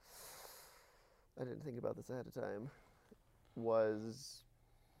 I didn't think about this ahead of time, was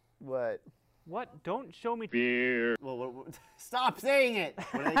what? What? Don't show me. Beer. Well, stop saying it.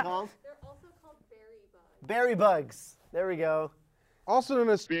 What are they called? They're also called berry bugs. Berry bugs. There we go. Also known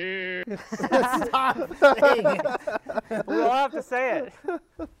as Beer. Stop saying it. We all have to say it.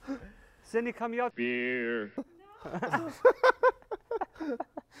 Cindy, come yell. Beer.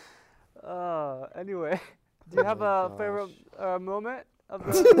 Anyway, do you have my a favorite moment of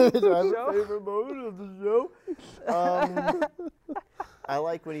the Do I have show? a favorite moment of the show? I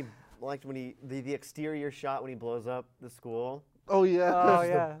liked when he the exterior shot when he blows up the school. Oh yeah. Oh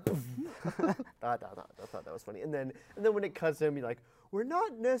yeah. I thought that was funny. And then when it cuts to him, he's like, "We're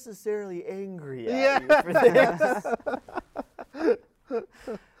not necessarily angry at you for this."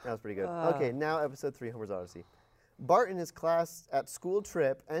 That was pretty good. Okay, now episode 3, Homer's Odyssey. Bart and his class at school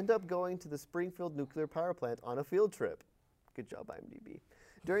trip end up going to the Springfield nuclear power plant on a field trip. Good job, IMDb.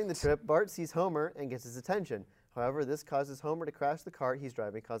 During the trip, Bart sees Homer and gets his attention. However, this causes Homer to crash the cart he's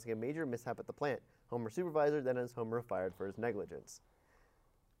driving, causing a major mishap at the plant. Homer's supervisor then has Homer fired for his negligence.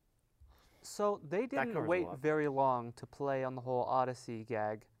 So they didn't covers a wait lot. very long to play on the whole Odyssey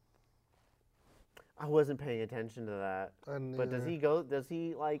gag. I wasn't paying attention to that. But does he go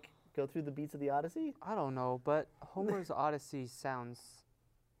through the beats of the Odyssey? I don't know, but Homer's Odyssey sounds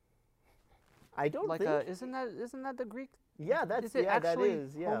I don't like think. isn't that the Greek? Yeah, that is it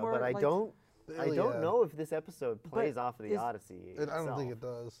is. Homer, But I like- don't. I don't Yeah. know if this episode plays off of the is- Odyssey. I don't think itself. it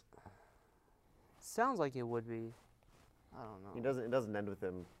does. Sounds like it would be. I don't know. It doesn't end with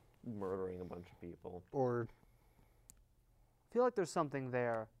him murdering a bunch of people. Or I feel like there's something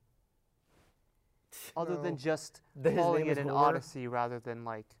there. Other than No. just His calling name it is an Homer? Odyssey rather than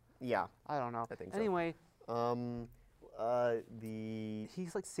like Yeah, I don't know. I think so. Anyway, the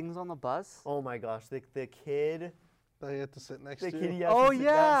he's like sings on the bus. oh my gosh, the kid, that he had to sit next the to. kid. He has Oh, to sit-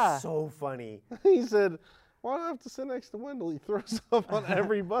 yeah. that's so funny. He said, Why do I have to sit next to Wendell? He throws up on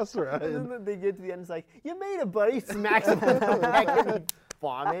every bus ride. And then they get to the end, it's like, you made it, buddy. Smacks him in the back and he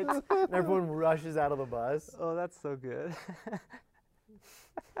vomits. And everyone rushes out of the bus. Oh, that's so good.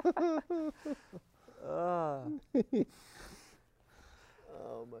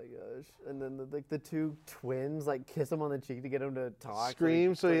 Oh my gosh! And then the two twins like kiss him on the cheek to get him to talk.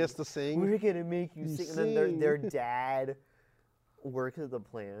 Scream so he like, has to sing. We're gonna make you You sing. And then their sing. dad works at the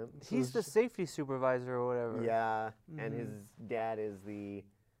plant. He's the safety supervisor or whatever. Yeah, and his dad is the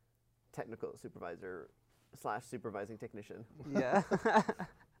technical supervisor / supervising technician. Yeah.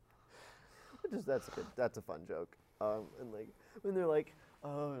 That's a fun joke. And like when they're like,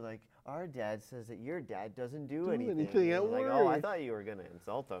 oh, like our dad says that your dad doesn't do anything. anything at And like, oh, I work." thought you were gonna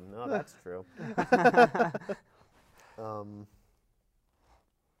insult him. No, that's true.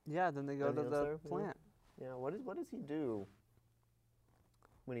 Yeah, then they go to Anything else the there? Yeah. plant. Yeah. What does he do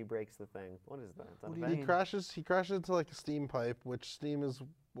when he breaks the thing? What is that? Is that What a do you vent? mean? He crashes into like a steam pipe, which steam is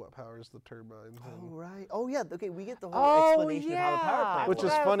what powers the turbines. Oh and- right. Oh yeah. Okay, we get the whole Oh, explanation of how the power yeah. plant Which is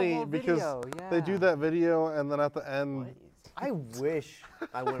works. That was the funny whole because video, They do yeah. that video, and then at the end, I wish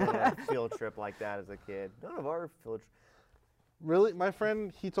I went on a field trip like that as a kid. None of our field. really, my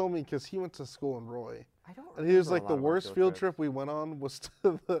friend, he told me because he went to school in Roy, I don't. and he was remember like, a the lot of our worst field trips. trip we went on was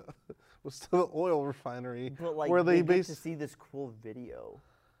to the oil refinery, But like, where they get to base. see this cool video.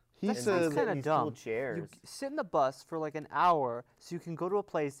 He That and sounds they said sit in kinda these dumb. Cool chairs. You sit in the bus for like an hour so you can go to a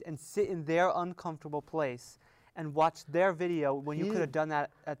place and sit in their uncomfortable place and watch their video when you He- could have done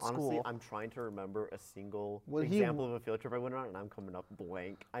that at Honestly, school. I'm trying to remember a single When he- example of a field trip I went on, and I'm coming up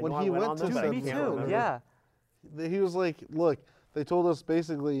blank. I When know I he went went on to them, but I Dude, me can't too. remember. Yeah. he was like, look, they told us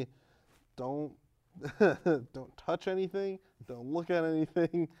basically, don't don't touch anything, don't look at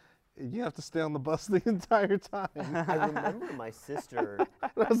anything. You have to stay on the bus the entire time. I remember my sister. I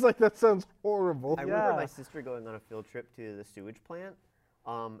was like, that sounds horrible. I remember Yeah. my sister going on a field trip to the sewage plant,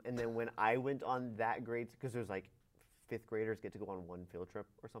 and then when I went on that grade, because there's like fifth graders get to go on one field trip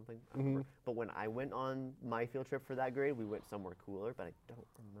or something. I don't remember. But when I went on my field trip for that grade, we went somewhere cooler, but I don't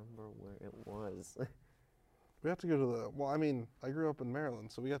remember where it was. We have to go to the. Well, I mean, I grew up in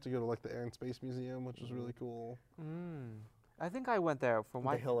Maryland, so we got to go to like the Air and Space Museum, which was really cool. I think I went there for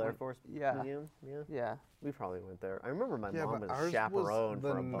my the Hill Air when- Force Yeah. Museum. Yeah, Yeah. we probably went there. I remember my Yeah, mom but was ours a chaperone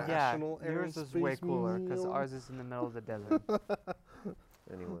was for a the bus. Yeah. National Air Yours and is way Space cooler because Museum. ours is in the middle of the desert.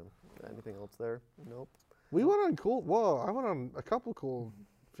 Anyway, anything else there? Nope. We went on cool. Whoa, I went on a couple cool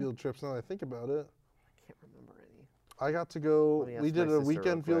field trips. Now that I think about it, I can't remember any. I got to go. Let me ask We did my a sister real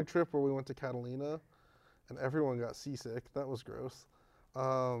weekend field quick. trip where we went to Catalina, and everyone got seasick. That was gross.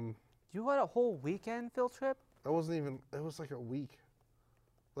 You had a whole weekend field trip? That wasn't even. It was like a week.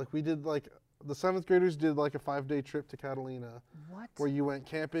 Like we did like the 7th graders did like a 5-day trip to Catalina What? where you went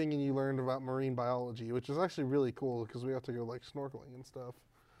camping and you learned about marine biology, which is actually really cool because we got to go like snorkeling and stuff.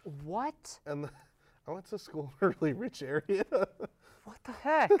 What? And I went to school in a really rich area. What the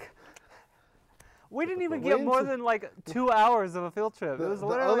heck? We didn't even We get went more to- than like 2 hours of a field trip. It was The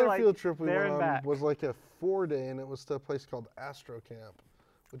literally other like field trip we there went and on back. was like a 4-day, and it was to a place called Astro Camp,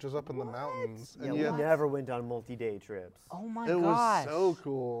 which is up in the mountains. Yeah, And we you had- never went on multi-day trips. Oh my it gosh. was so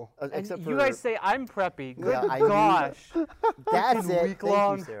cool. And Except you for guys say I'm preppy. Good Yeah, I knew- gosh. That's it. week Thank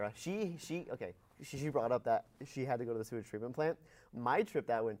long. you, Sarah. She brought up that she had to go to the sewage treatment plant. My trip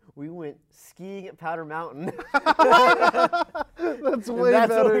that one, we went skiing at Powder Mountain. That's And way that's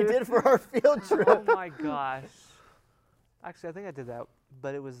better. what we did for our field trip. Oh my gosh. Actually, I think I did that,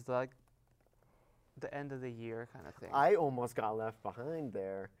 but it was like the end of the year kind of thing. I almost got left behind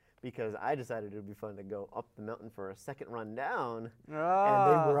there because I decided it would be fun to go up the mountain for a second run down. And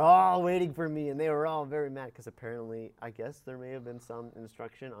they were all waiting for me, and they were all very mad because apparently, I guess there may have been some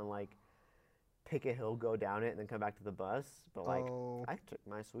instruction on like pick a hill, go down it, and then come back to the bus. But like, Oh. I took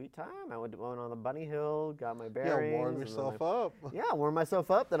my sweet time. I went on the bunny hill, got my Yeah, bearings. warm and then yourself I- up. Yeah, warm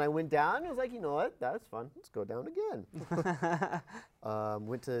myself up. Then I went down. And I was like, you know what? That's fun. Let's go down again.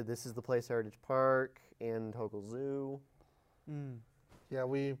 Went to This Is the Place Heritage Park and Hogle Zoo. Yeah,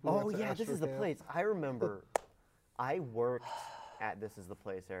 we Oh went to yeah, This Astro Is the Camp. Place. I remember I worked at This Is the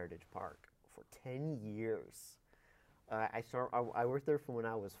Place Heritage Park for 10 years. I worked there from when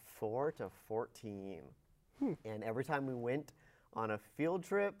I was 4 to 14. And every time we went on a field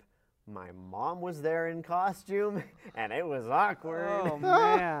trip, my mom was there in costume, and it was awkward. Oh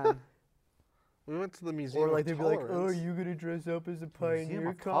man. We went to the Museum Or like of they'd be like, "Oh, Tolerance. are you gonna dress up as a Museum pioneer,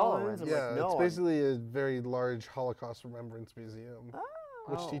 of Collins?" Tolerance? I'm Yeah, like, no, it's I'm- basically a very large Holocaust Remembrance Museum,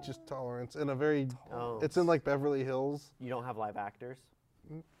 which Oh. teaches tolerance in a very. Oh. It's in like Beverly Hills. You don't have live actors?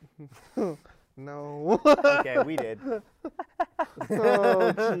 No. Okay, we did. Oh,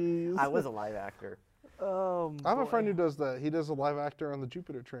 jeez. I was a live actor. Oh, I have a friend boy. who does that. He does a live actor on the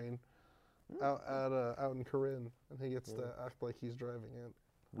Jupiter train out in Corinne, and he gets to act like he's driving it.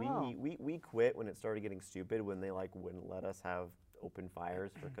 Oh. We quit when it started getting stupid when they like wouldn't let us have open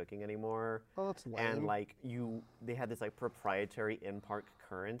fires for cooking anymore. Oh, that's lame. And like they had this like proprietary in-park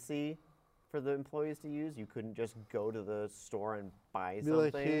currency for the employees to use. You couldn't just go to the store and buy Be something.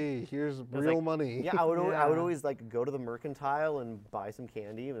 like, hey, here's was real like- money. Yeah, I would Yeah. always like go to the mercantile and buy some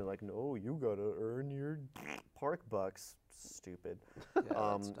candy, and they're like, no, you gotta earn your park bucks. Stupid. that's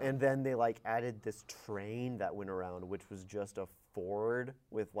dumb. And then they like added this train that went around, which was just a Ford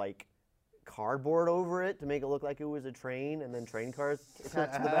with like cardboard over it to make it look like it was a train, and then train cars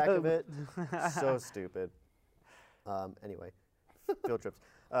attached to the back of it. So stupid. Anyway, field trips.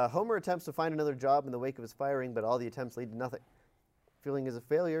 Homer attempts to find another job in the wake of his firing, but all the attempts lead to nothing. Feeling as a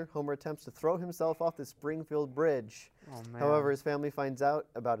failure, Homer attempts to throw himself off the Springfield Bridge. Oh, man. However, his family finds out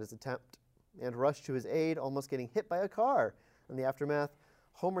about his attempt and rush to his aid, almost getting hit by a car. In the aftermath,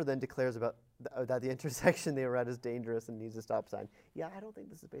 Homer then declares that the intersection they were at is dangerous and needs a stop sign. Yeah, I don't think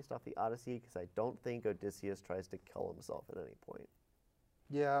this is based off the Odyssey, because I don't think Odysseus tries to kill himself at any point.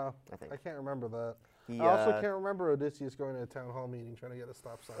 Yeah, I think. I can't remember that. He, I also can't remember Odysseus going to a town hall meeting trying to get a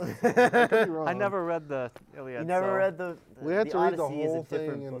stop sign. I could be wrong. I never read the Iliad. You never so- read the We had the to read the Odyssey is a whole thing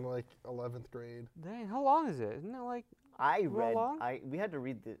different in book. like 11th grade. Dang, how long is it? Isn't it like? I real read. long? We had to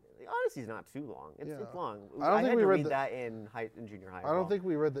read the Odyssey's not too long. It's Yeah. long. I don't think had we to read read the- that in junior high. as I don't well. think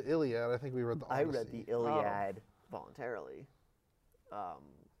we read the Iliad. I think we read the I Odyssey. read the Iliad voluntarily.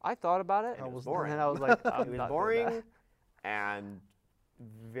 I thought about it, And it was was- boring. and then I was like, I'm It was not doing boring that. and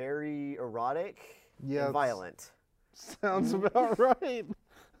very erotic Yeah, and it's- violent. Sounds about right.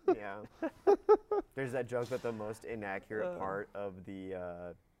 Yeah. There's that joke that the most inaccurate part of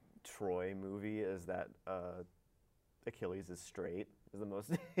the Troy movie is that Achilles is straight. Is the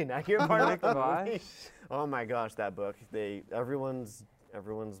most inaccurate part of the Gosh. movie. Oh my gosh, that book. Everyone's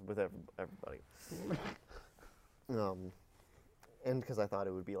with everybody. And because I thought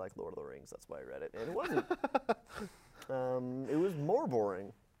it would be like Lord of the Rings, that's why I read it, and it wasn't. It was more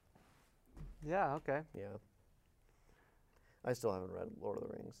boring. Yeah. Okay. Yeah. I still haven't read Lord of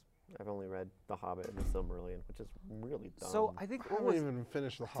the Rings. I've only read The Hobbit and The Silmarillion, which is really dumb. So I think I what haven't was even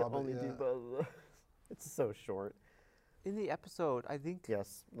finished the to Hobbit only do yet. both of them. It's so short. in the episode, I think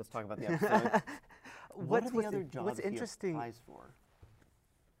Yes, let's talk about the episode. what are the was other it- jobs what's he interesting. applies for?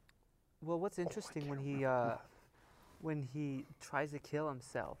 Well, what's interesting when he tries to kill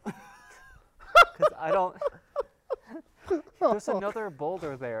himself? Because I don't. There's another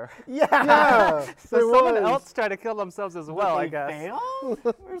boulder there. Yeah. Yeah, So there someone was. else tried to kill themselves as well, I They guess. failed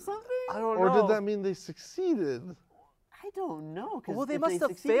or something? I don't Or know. did that mean they succeeded? I don't know. 'Cause Well, they if must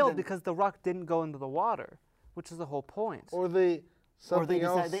have succeeded, failed then- because the rock didn't go into the water, which is the whole point. Or they or something they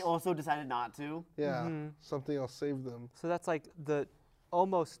else? they also decided not to. Yeah, something else saved them. So that's like the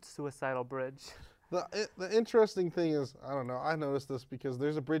almost suicidal bridge. The interesting thing is, I don't know. I noticed this because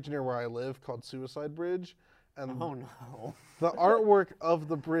there's a bridge near where I live called Suicide Bridge, and Oh no. the artwork of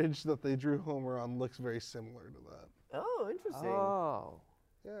the bridge that they drew Homer on looks very similar to that. Oh, interesting. Oh,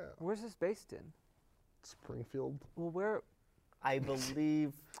 Yeah, where's this based in? Springfield. Well, where I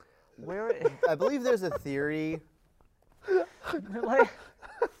believe I there's a theory. like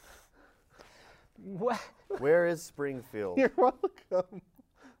what? Where is Springfield? You're welcome.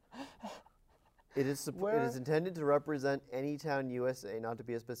 It is intended to represent any town USA, not to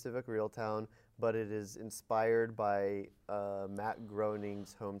be a specific real town, but it is inspired by Matt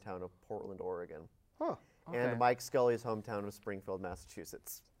Groening's hometown of Portland, Oregon, Huh. Okay. and Mike Scully's hometown of Springfield,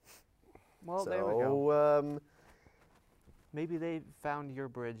 Massachusetts. Well, so, there we go. Maybe they found your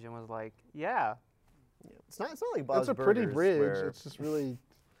bridge and was like, yeah. Yeah, it's not like Bob's That's a pretty Burgers, bridge. where- It's just really.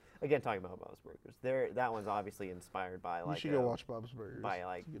 again, talking about Bob's Burgers. That one's obviously inspired by You like should go watch Bob's Burgers. by,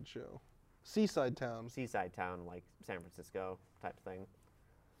 like- it's a good show. Seaside town seaside town like San Francisco type thing.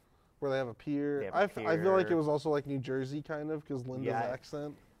 where they have a pier. They have a I feel like it pier. was also like New Jersey kind of because Linda's Yeah.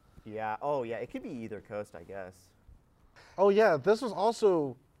 accent. Yeah. Oh yeah. It could be either coast, I guess. Oh yeah, this was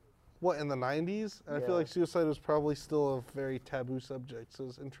also what in the 90s, and I Yeah. feel like suicide was probably still a very taboo subject. So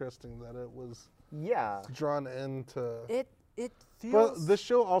it's interesting that it was Yeah. drawn into. It feels. But this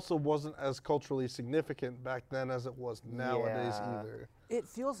show also wasn't as culturally significant back then as it was nowadays Yeah. either. It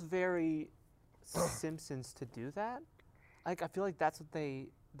feels very Simpsons to do that. Like I feel like that's what they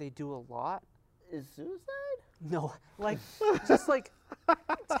do a lot. Is suicide? No, like just like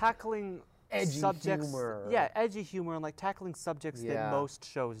tackling Edgy subjects. humor. Yeah, edgy humor and like tackling subjects Yeah. that most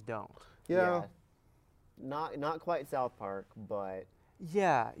shows don't. Yeah. Not quite South Park, but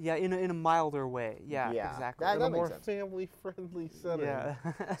Yeah, in a milder way. Yeah, Yeah, exactly. that In a makes more sense. family-friendly setting. yeah.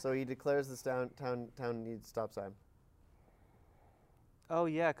 So he declares this town needs stop sign. Oh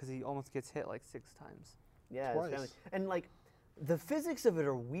yeah, because he almost gets hit like 6 times. Yeah, Twice. his family. And like, the physics of it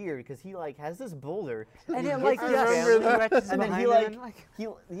are weird because he like has this boulder. And he then hits like his yeah, family, stretches and then he behind like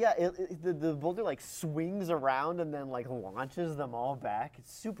him, like the boulder like swings around and then like launches them all back.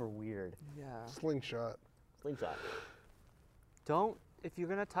 It's super weird. yeah. Slingshot. Slingshot. Don't if you're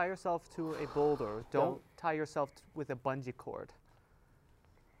gonna tie yourself to a boulder, don't tie yourself with a bungee cord.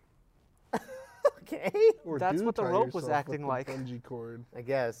 Okay. Or That's do what the tie rope was yourself acting with like. the bungee cord. I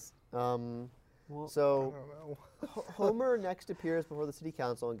guess. Well, I So don't know. Homer next appears before the city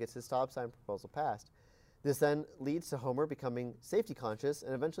council and gets his stop sign proposal passed. This then leads to Homer becoming safety conscious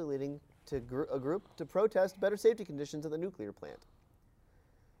and eventually leading to a group to protest better safety conditions at the nuclear plant.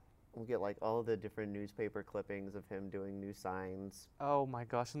 We'll get like all the different newspaper clippings of him doing new signs. oh my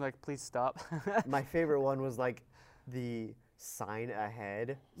gosh! I'm like, please stop. My favorite one was like the sign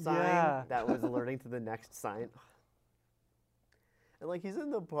ahead sign Yeah. that was alerting to the next sign. And like he's in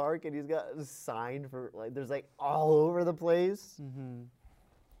the park and he's got a sign for like there's like all over the place. hmm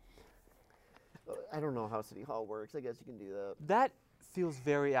I don't know how City Hall works. I guess you can do that. That feels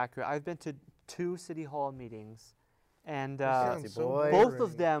very accurate. I've been to 2 city hall meetings, and Fancy Sounds so boy. both boring.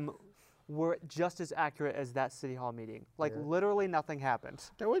 of them were just as accurate as that city hall meeting. Like Yeah. literally nothing happened.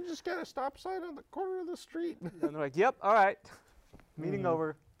 Now we just got a stop sign on the corner of the street. And they're like, "Yep, all right, meeting Mm-hmm.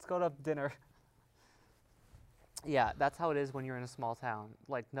 over. Let's go to dinner." Yeah, that's how it is when you're in a small town.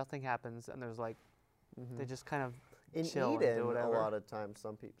 Like nothing happens, and there's like they just kind of In chill and Eden, do a whatever. lot of times,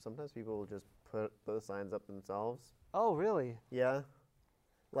 sometimes people will just put those signs up themselves. Oh, really? Yeah,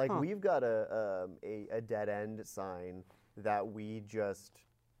 like Huh. we've got a dead end sign that we just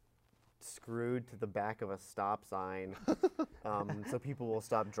screwed to the back of a stop sign, so people will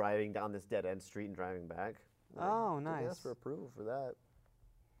stop driving down this dead end street and driving back. Oh, Didn't nice. ask for approval for that.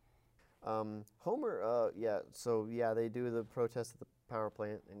 Homer, they do the protest at the power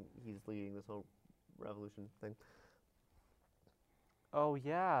plant, and he's leading this whole revolution thing. Oh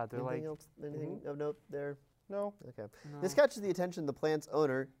yeah, they're Anything like else? Anything of note there? No. Okay. This no. catches the attention of the plant's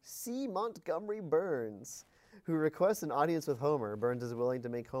owner, C. Montgomery Burns, who requests an audience with Homer. Burns is willing to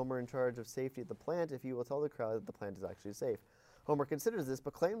make Homer in charge of safety at the plant if he will tell the crowd that the plant is actually safe. Homer considers this,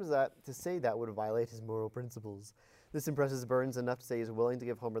 but claims that to say that would violate his moral principles. This impresses Burns enough to say he's willing to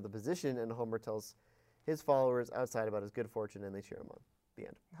give Homer the position, and Homer tells his followers outside about his good fortune, and they cheer him on. The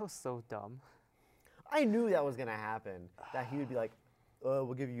end. That was so dumb. I knew that was gonna happen. That he would be like,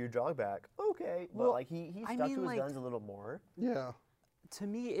 "We'll give you your job back." Okay, but Well, like he I stuck mean, to his like- guns a little more. Yeah. To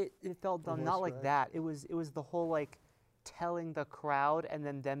me, it felt dumb. voice Not like crack. that. It was the whole like telling the crowd and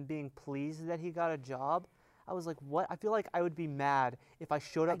then them being pleased that he got a job. I was like, what? I feel like I would be mad if I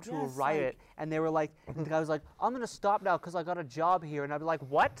showed up to a guess, riot and they were like, the guy was like, "I'm gonna stop now because I got a job here," and I'd be like,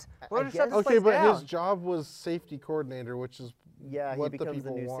 "What? We're I gonna shut guess- this Okay, place but down." his job was safety coordinator, which is Yeah, what he the becomes the,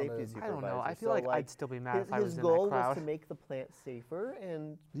 people new wanted. safety supervisor. I don't know. I feel So, like I'd still be mad his, if I was his in goal that crowd. was to make the plant safer,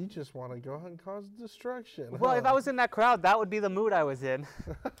 and you just want to go out and cause destruction. Well, if I huh? was in that crowd, that would be the mood I was in.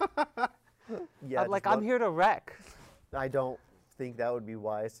 yeah, I'm like, just I'm here to wreck. I don't think that would be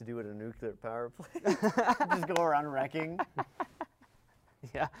wise to do at a nuclear power plant. Just go around wrecking.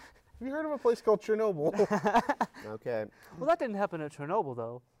 Yeah. Have you heard of a place called Chernobyl? Okay. Well, that didn't happen at Chernobyl,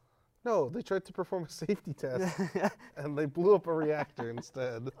 though. No, they tried to perform a safety test, and they blew up a reactor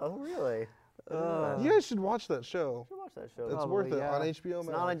instead. Oh, really? I didn't know that. You guys should watch that show. I should watch that show. It's Probably, worth it yeah. on HBO It's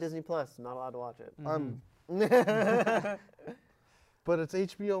Max. not on Disney Plus. I'm not allowed to watch it. I'm, we but it's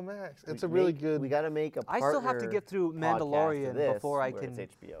HBO Max. It's a really good. We got to make a. I still have to get through podcast to Mandalorian this before I where can.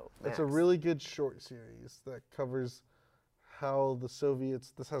 It's HBO. It's a Max. really good short series that covers how the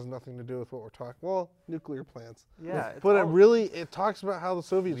Soviets. This has nothing to do with what we're talking. Well, nuclear plants. Yeah. it's But all- it talks about how the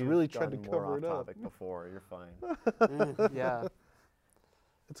Soviets We've really tried to gotten more cover it off up. topic before. You're fine. Yeah.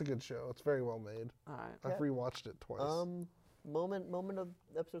 It's a good show. It's very well made. All right. I've rewatched it twice. Moment of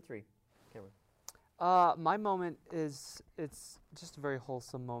episode 3. Cameron. My moment is it's just a very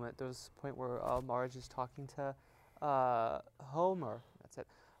wholesome moment. There's a point where Marge is talking to Homer. That's it,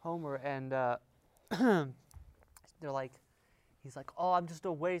 Homer, and they're like, he's like, "Oh, I'm just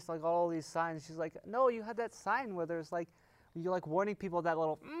a waste. Like all these signs." She's like, "No, you had that sign where there's like, you're like warning people that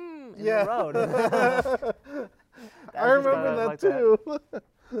little in Yeah. the road." I remember I that like that. too.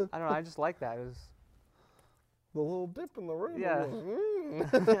 I don't know. I just like that. It was The little dip in the road. Yeah.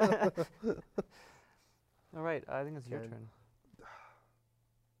 Mm. all right. I think it's your Okay. turn.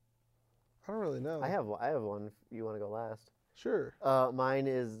 I don't really know. I have one. If you want to go last? Sure. Mine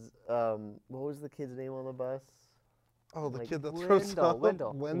is what was the kid's name on the bus? Oh, the Like kid that throws up.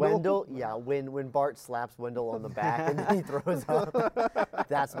 Wendell. Wendell, yeah, when Bart slaps Wendell on the back and then he throws up.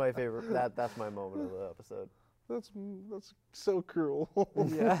 That's my favorite. That's my moment of the episode. That's so cruel.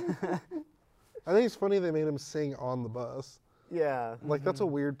 Yeah. I think it's funny they made him sing on the bus. Yeah. Like that's a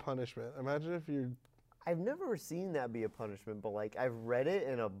weird punishment. Imagine if you're. I've never seen that be a punishment, but like I've read it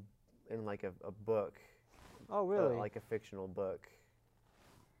in a book. Oh, really? Like a fictional book.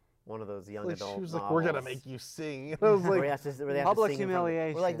 One of those young Like, adult she was novels. like, "We're gonna make you sing." And I was where like, they have to Public sing in front of- Or like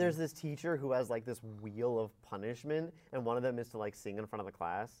humiliation. there's this teacher who has like this wheel of punishment, and one of them is to like sing in front of the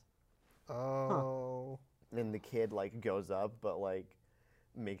class. "Oh." And the kid like goes up, but like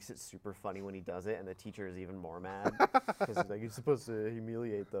makes it super funny when he does it, and the teacher is even more mad because he's like, "You're supposed to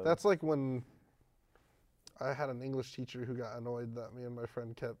humiliate them." That's like when I had an English teacher who got annoyed that me and my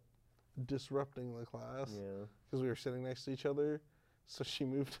friend kept disrupting the class yeah. because we were sitting next to each other. So she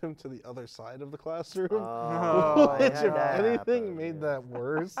moved him to the other side of the classroom. Oh, I Which, had if that anything, happen, made yeah. that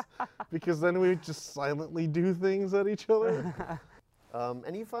worse because then we would just silently do things at each other.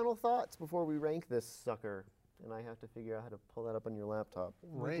 Any final thoughts before we rank this sucker? And I have to figure out how to pull that up on your laptop.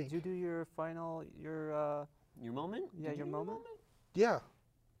 Rank. Did you do your final, your moment? Yeah, Did your you do moment? Yeah.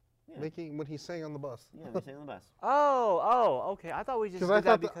 Yeah. Making when he sang on the bus. Yeah, we sang on the bus. Oh, okay. I thought we just 'Cause did I that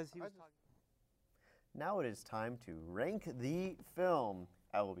thought that- because he was talking. Now it is time to rank the film.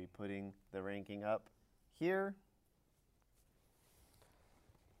 I will be putting the ranking up here.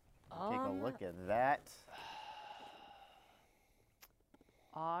 Take a look at that.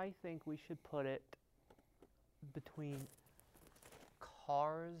 I think we should put it between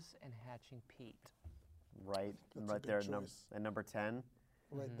Cars and Hatching Pete. Right, That's a right good there choice. at number 10.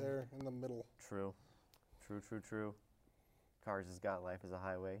 Right there in the middle. True. True. Cars has got Life as a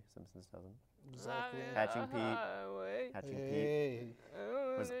Highway. Simpsons doesn't. Exactly. Hatching Pete. Hatching Pete Hey.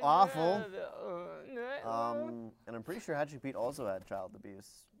 was awful. And I'm pretty sure Hatching Pete also had child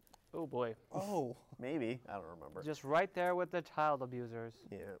abuse. Oh boy. Oh. Maybe. I don't remember. Just right there with the child abusers.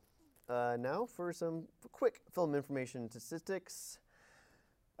 Yeah. Now for some quick film information statistics.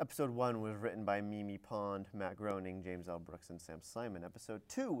 Episode 1 was written by Mimi Pond, Matt Groening, James L. Brooks, and Sam Simon. Episode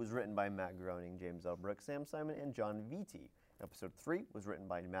 2 was written by Matt Groening, James L. Brooks, Sam Simon, and John Vitti. Episode 3 was written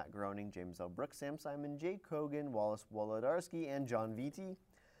by Matt Groening, James L. Brooks, Sam Simon, Jay Kogan, Wallace Wolodarski, and John Vitti.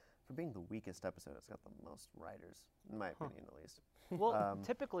 For being the weakest episode, it's got the most writers, in my opinion at least. Well,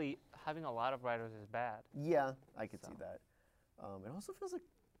 typically having a lot of writers is bad. Yeah, I could see that. It also feels like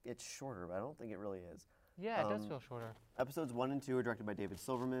it's shorter, but I don't think it really is. Yeah, it does feel shorter. Episodes 1 and 2 are directed by David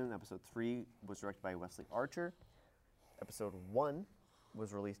Silverman. Episode 3 was directed by Wesley Archer. Episode 1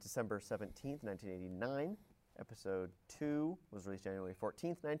 was released December 17th, 1989. Episode 2 was released January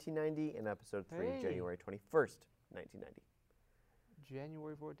 14th, 1990. And episode 3, Hey. January 21st, 1990.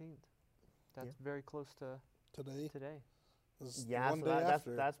 January 14th. That's very close to Today. today. This is Yeah, one so day that's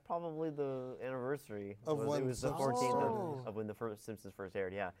after. that's probably the anniversary. Of it when was the Simpsons 14th started. of when the first Simpsons first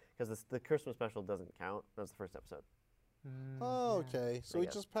aired, yeah. Because the Christmas special doesn't count. That was the first episode. Oh, okay. So we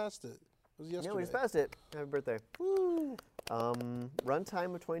Yeah. just passed it. It was Yeah, yesterday. we just passed it. Happy birthday. Woo.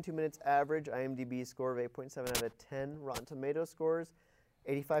 Runtime of 22 minutes average, IMDb score of 8.7 out of 10, Rotten Tomatoes scores,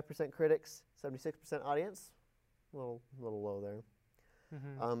 85% critics, 76% audience. A little low there.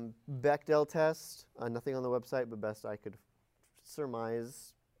 Bechdel test, nothing on the website, but best I could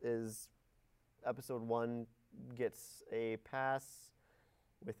surmise is episode 1 gets a pass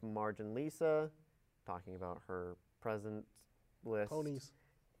with Marge and Lisa talking about her present list. Ponies.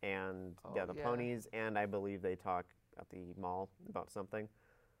 And Oh, yeah, the yeah. ponies, and I believe they talk at the mall about something.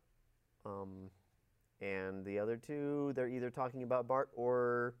 And the other two, they're either talking about Bart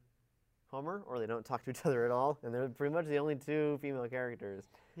or Homer, or they don't talk to each other at all, and they're pretty much the only two female characters,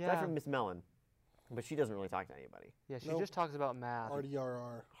 aside Yeah. from Miss Mellon, but she doesn't really talk to anybody. Yeah, she Nope. just talks about math.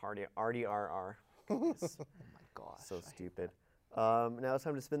 RDRR. RDRR. Yes. Oh my gosh. So I hate stupid. Now it's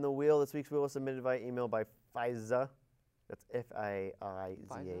time to spin the wheel. This week's wheel was submitted via email by Fiza. That's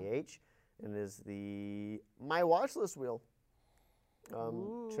Fiizah. And it is the My Watch List wheel. Chen,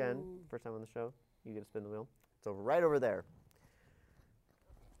 Ooh. first time on the show, you get to spin the wheel. So right over there.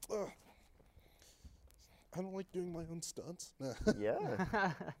 Ugh. I don't like doing my own stunts. Nah.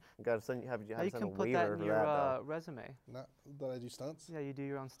 Yeah. Got to send you have Now to you send a can put waiver that in for your that though. resume. Not that I do stunts. Yeah, you do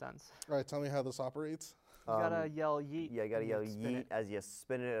your own stunts. All right, tell me how this operates. You gotta yell yeet. Yeah, you gotta when yell spin yeet it. as you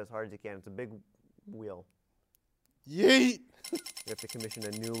spin it as hard as you can. It's a big wheel. Yeet! You have to commission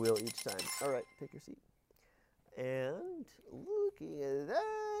a new wheel each time. All right, take your seat. And looking at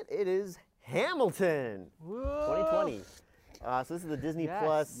that, it is Hamilton 2020. So this is the Disney Yes.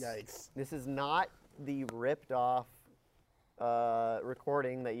 Plus. Yikes. This is not the ripped off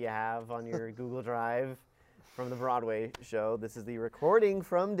recording that you have on your Google Drive from the Broadway show. This is the recording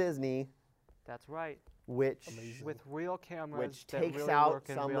from Disney, That's right. which Amazing. With real cameras which that takes really out work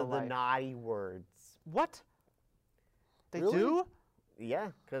in some real of the life. naughty words. What? They Really? do? Yeah,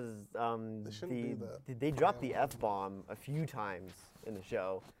 because shouldn't do that. they dropped the F-bomb a few times in the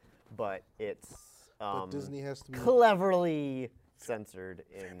show, but it's But Disney has to be. cleverly censored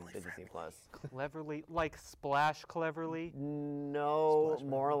in Disney Plus. Cleverly, like Splash cleverly. No, Splash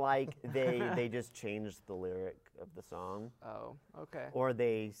more like they just changed the lyric of the song, Oh, okay. or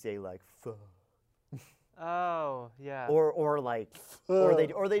they say like "fuh," Oh, yeah. or like,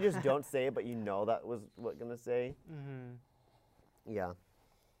 or they just don't say it, but you know that was what gonna say. Mm-hmm. Yeah,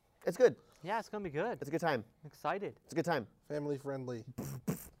 it's good. Yeah, it's gonna be good. It's a good time. I'm excited. It's a good time. Family friendly.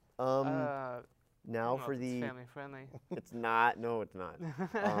 Now for the family friendly. it's not. No, it's not.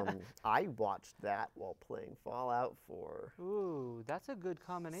 I watched that while playing Fallout 4. Ooh, that's a good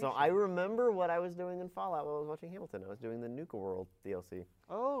combination. So I remember what I was doing in Fallout while I was watching Hamilton. I was doing the Nuka World DLC.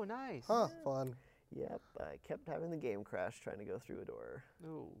 Oh, nice. Huh, fun. Yep, I kept having the game crash trying to go through a door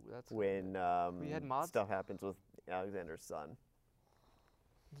Ooh, that's. when you had mods? stuff happens with Alexander's son.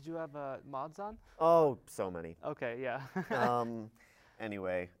 Did you have mods on? Oh, so many. Okay, yeah.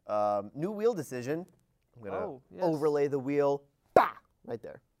 Anyway, new wheel decision. I'm gonna Oh, yes. overlay the wheel. Bah! Right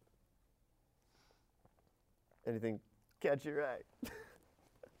there. Anything catch your eye?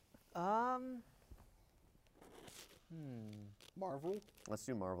 Marvel. Let's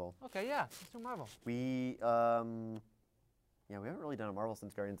do Marvel. Okay, yeah. Let's do Marvel. We yeah, we haven't really done a Marvel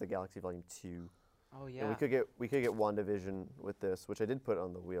since Guardians of the Galaxy Volume 2. Oh And yeah. we could get WandaVision with this, which I did put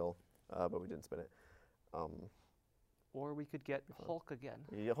on the wheel, but we didn't spin it. Or we could get Hulk again.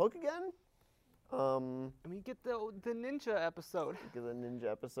 You get Hulk again? And we get the ninja episode. Get the ninja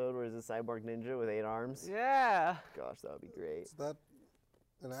episode where he's a cyborg ninja with 8 arms. Yeah. Gosh, that would be great. Is that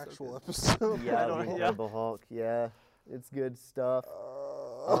an actual episode? Yeah, don't the know. Incredible Hulk. Yeah, it's good stuff.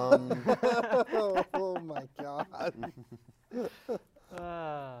 Oh my god.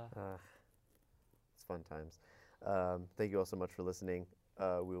 It's fun times. Thank you all so much for listening.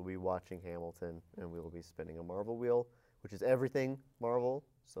 We will be watching Hamilton, and we will be spinning a Marvel wheel, which is everything Marvel.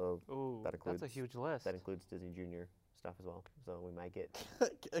 So Ooh, that includes that's a huge list. that includes Disney Junior stuff as well. So we might get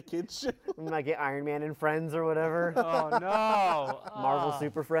A kid show. Iron Man and Friends or whatever. Oh no. Marvel Oh.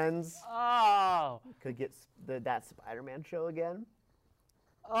 Super Friends. Oh. Could get that Spider-Man show again.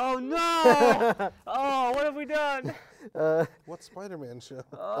 Oh no. Oh, what have we done? What Spider-Man show?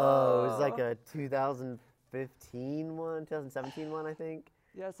 Oh, it was like a 2015 one, 2017 one, I think.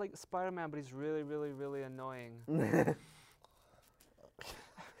 Yeah, it's like Spider-Man, but he's really, really, really annoying.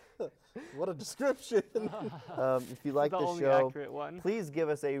 What a description. If you like the the only show, accurate one. please give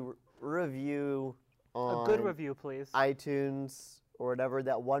us a review on A good review, please. iTunes or whatever.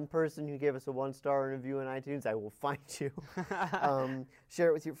 That one person who gave us a 1-star review on iTunes, I will find you. Share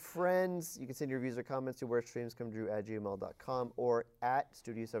it with your friends. You can send your reviews or comments to wherestreamscomedrew@gmail.com or at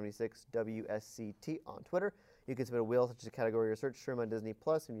Studio76WSCT on Twitter. You can submit a wheel such as a category or search term on Disney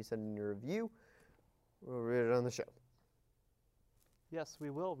Plus, and you send in your review. We'll read it on the show. Yes, we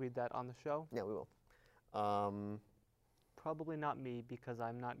will read that on the show. Yeah, we will. Probably not me because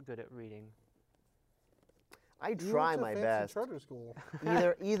I'm not good at reading. I You try went to my fancy best. charter school.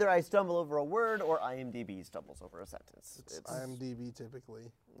 Either I stumble over a word or IMDb stumbles over a sentence. It's IMDb typically.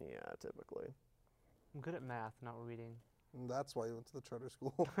 Yeah, typically. I'm good at math, not reading. And that's why you went to the charter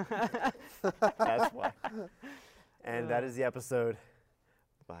school. That's why. And that is the episode.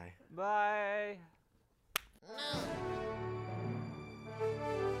 Bye. Bye.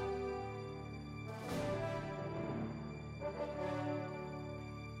 No.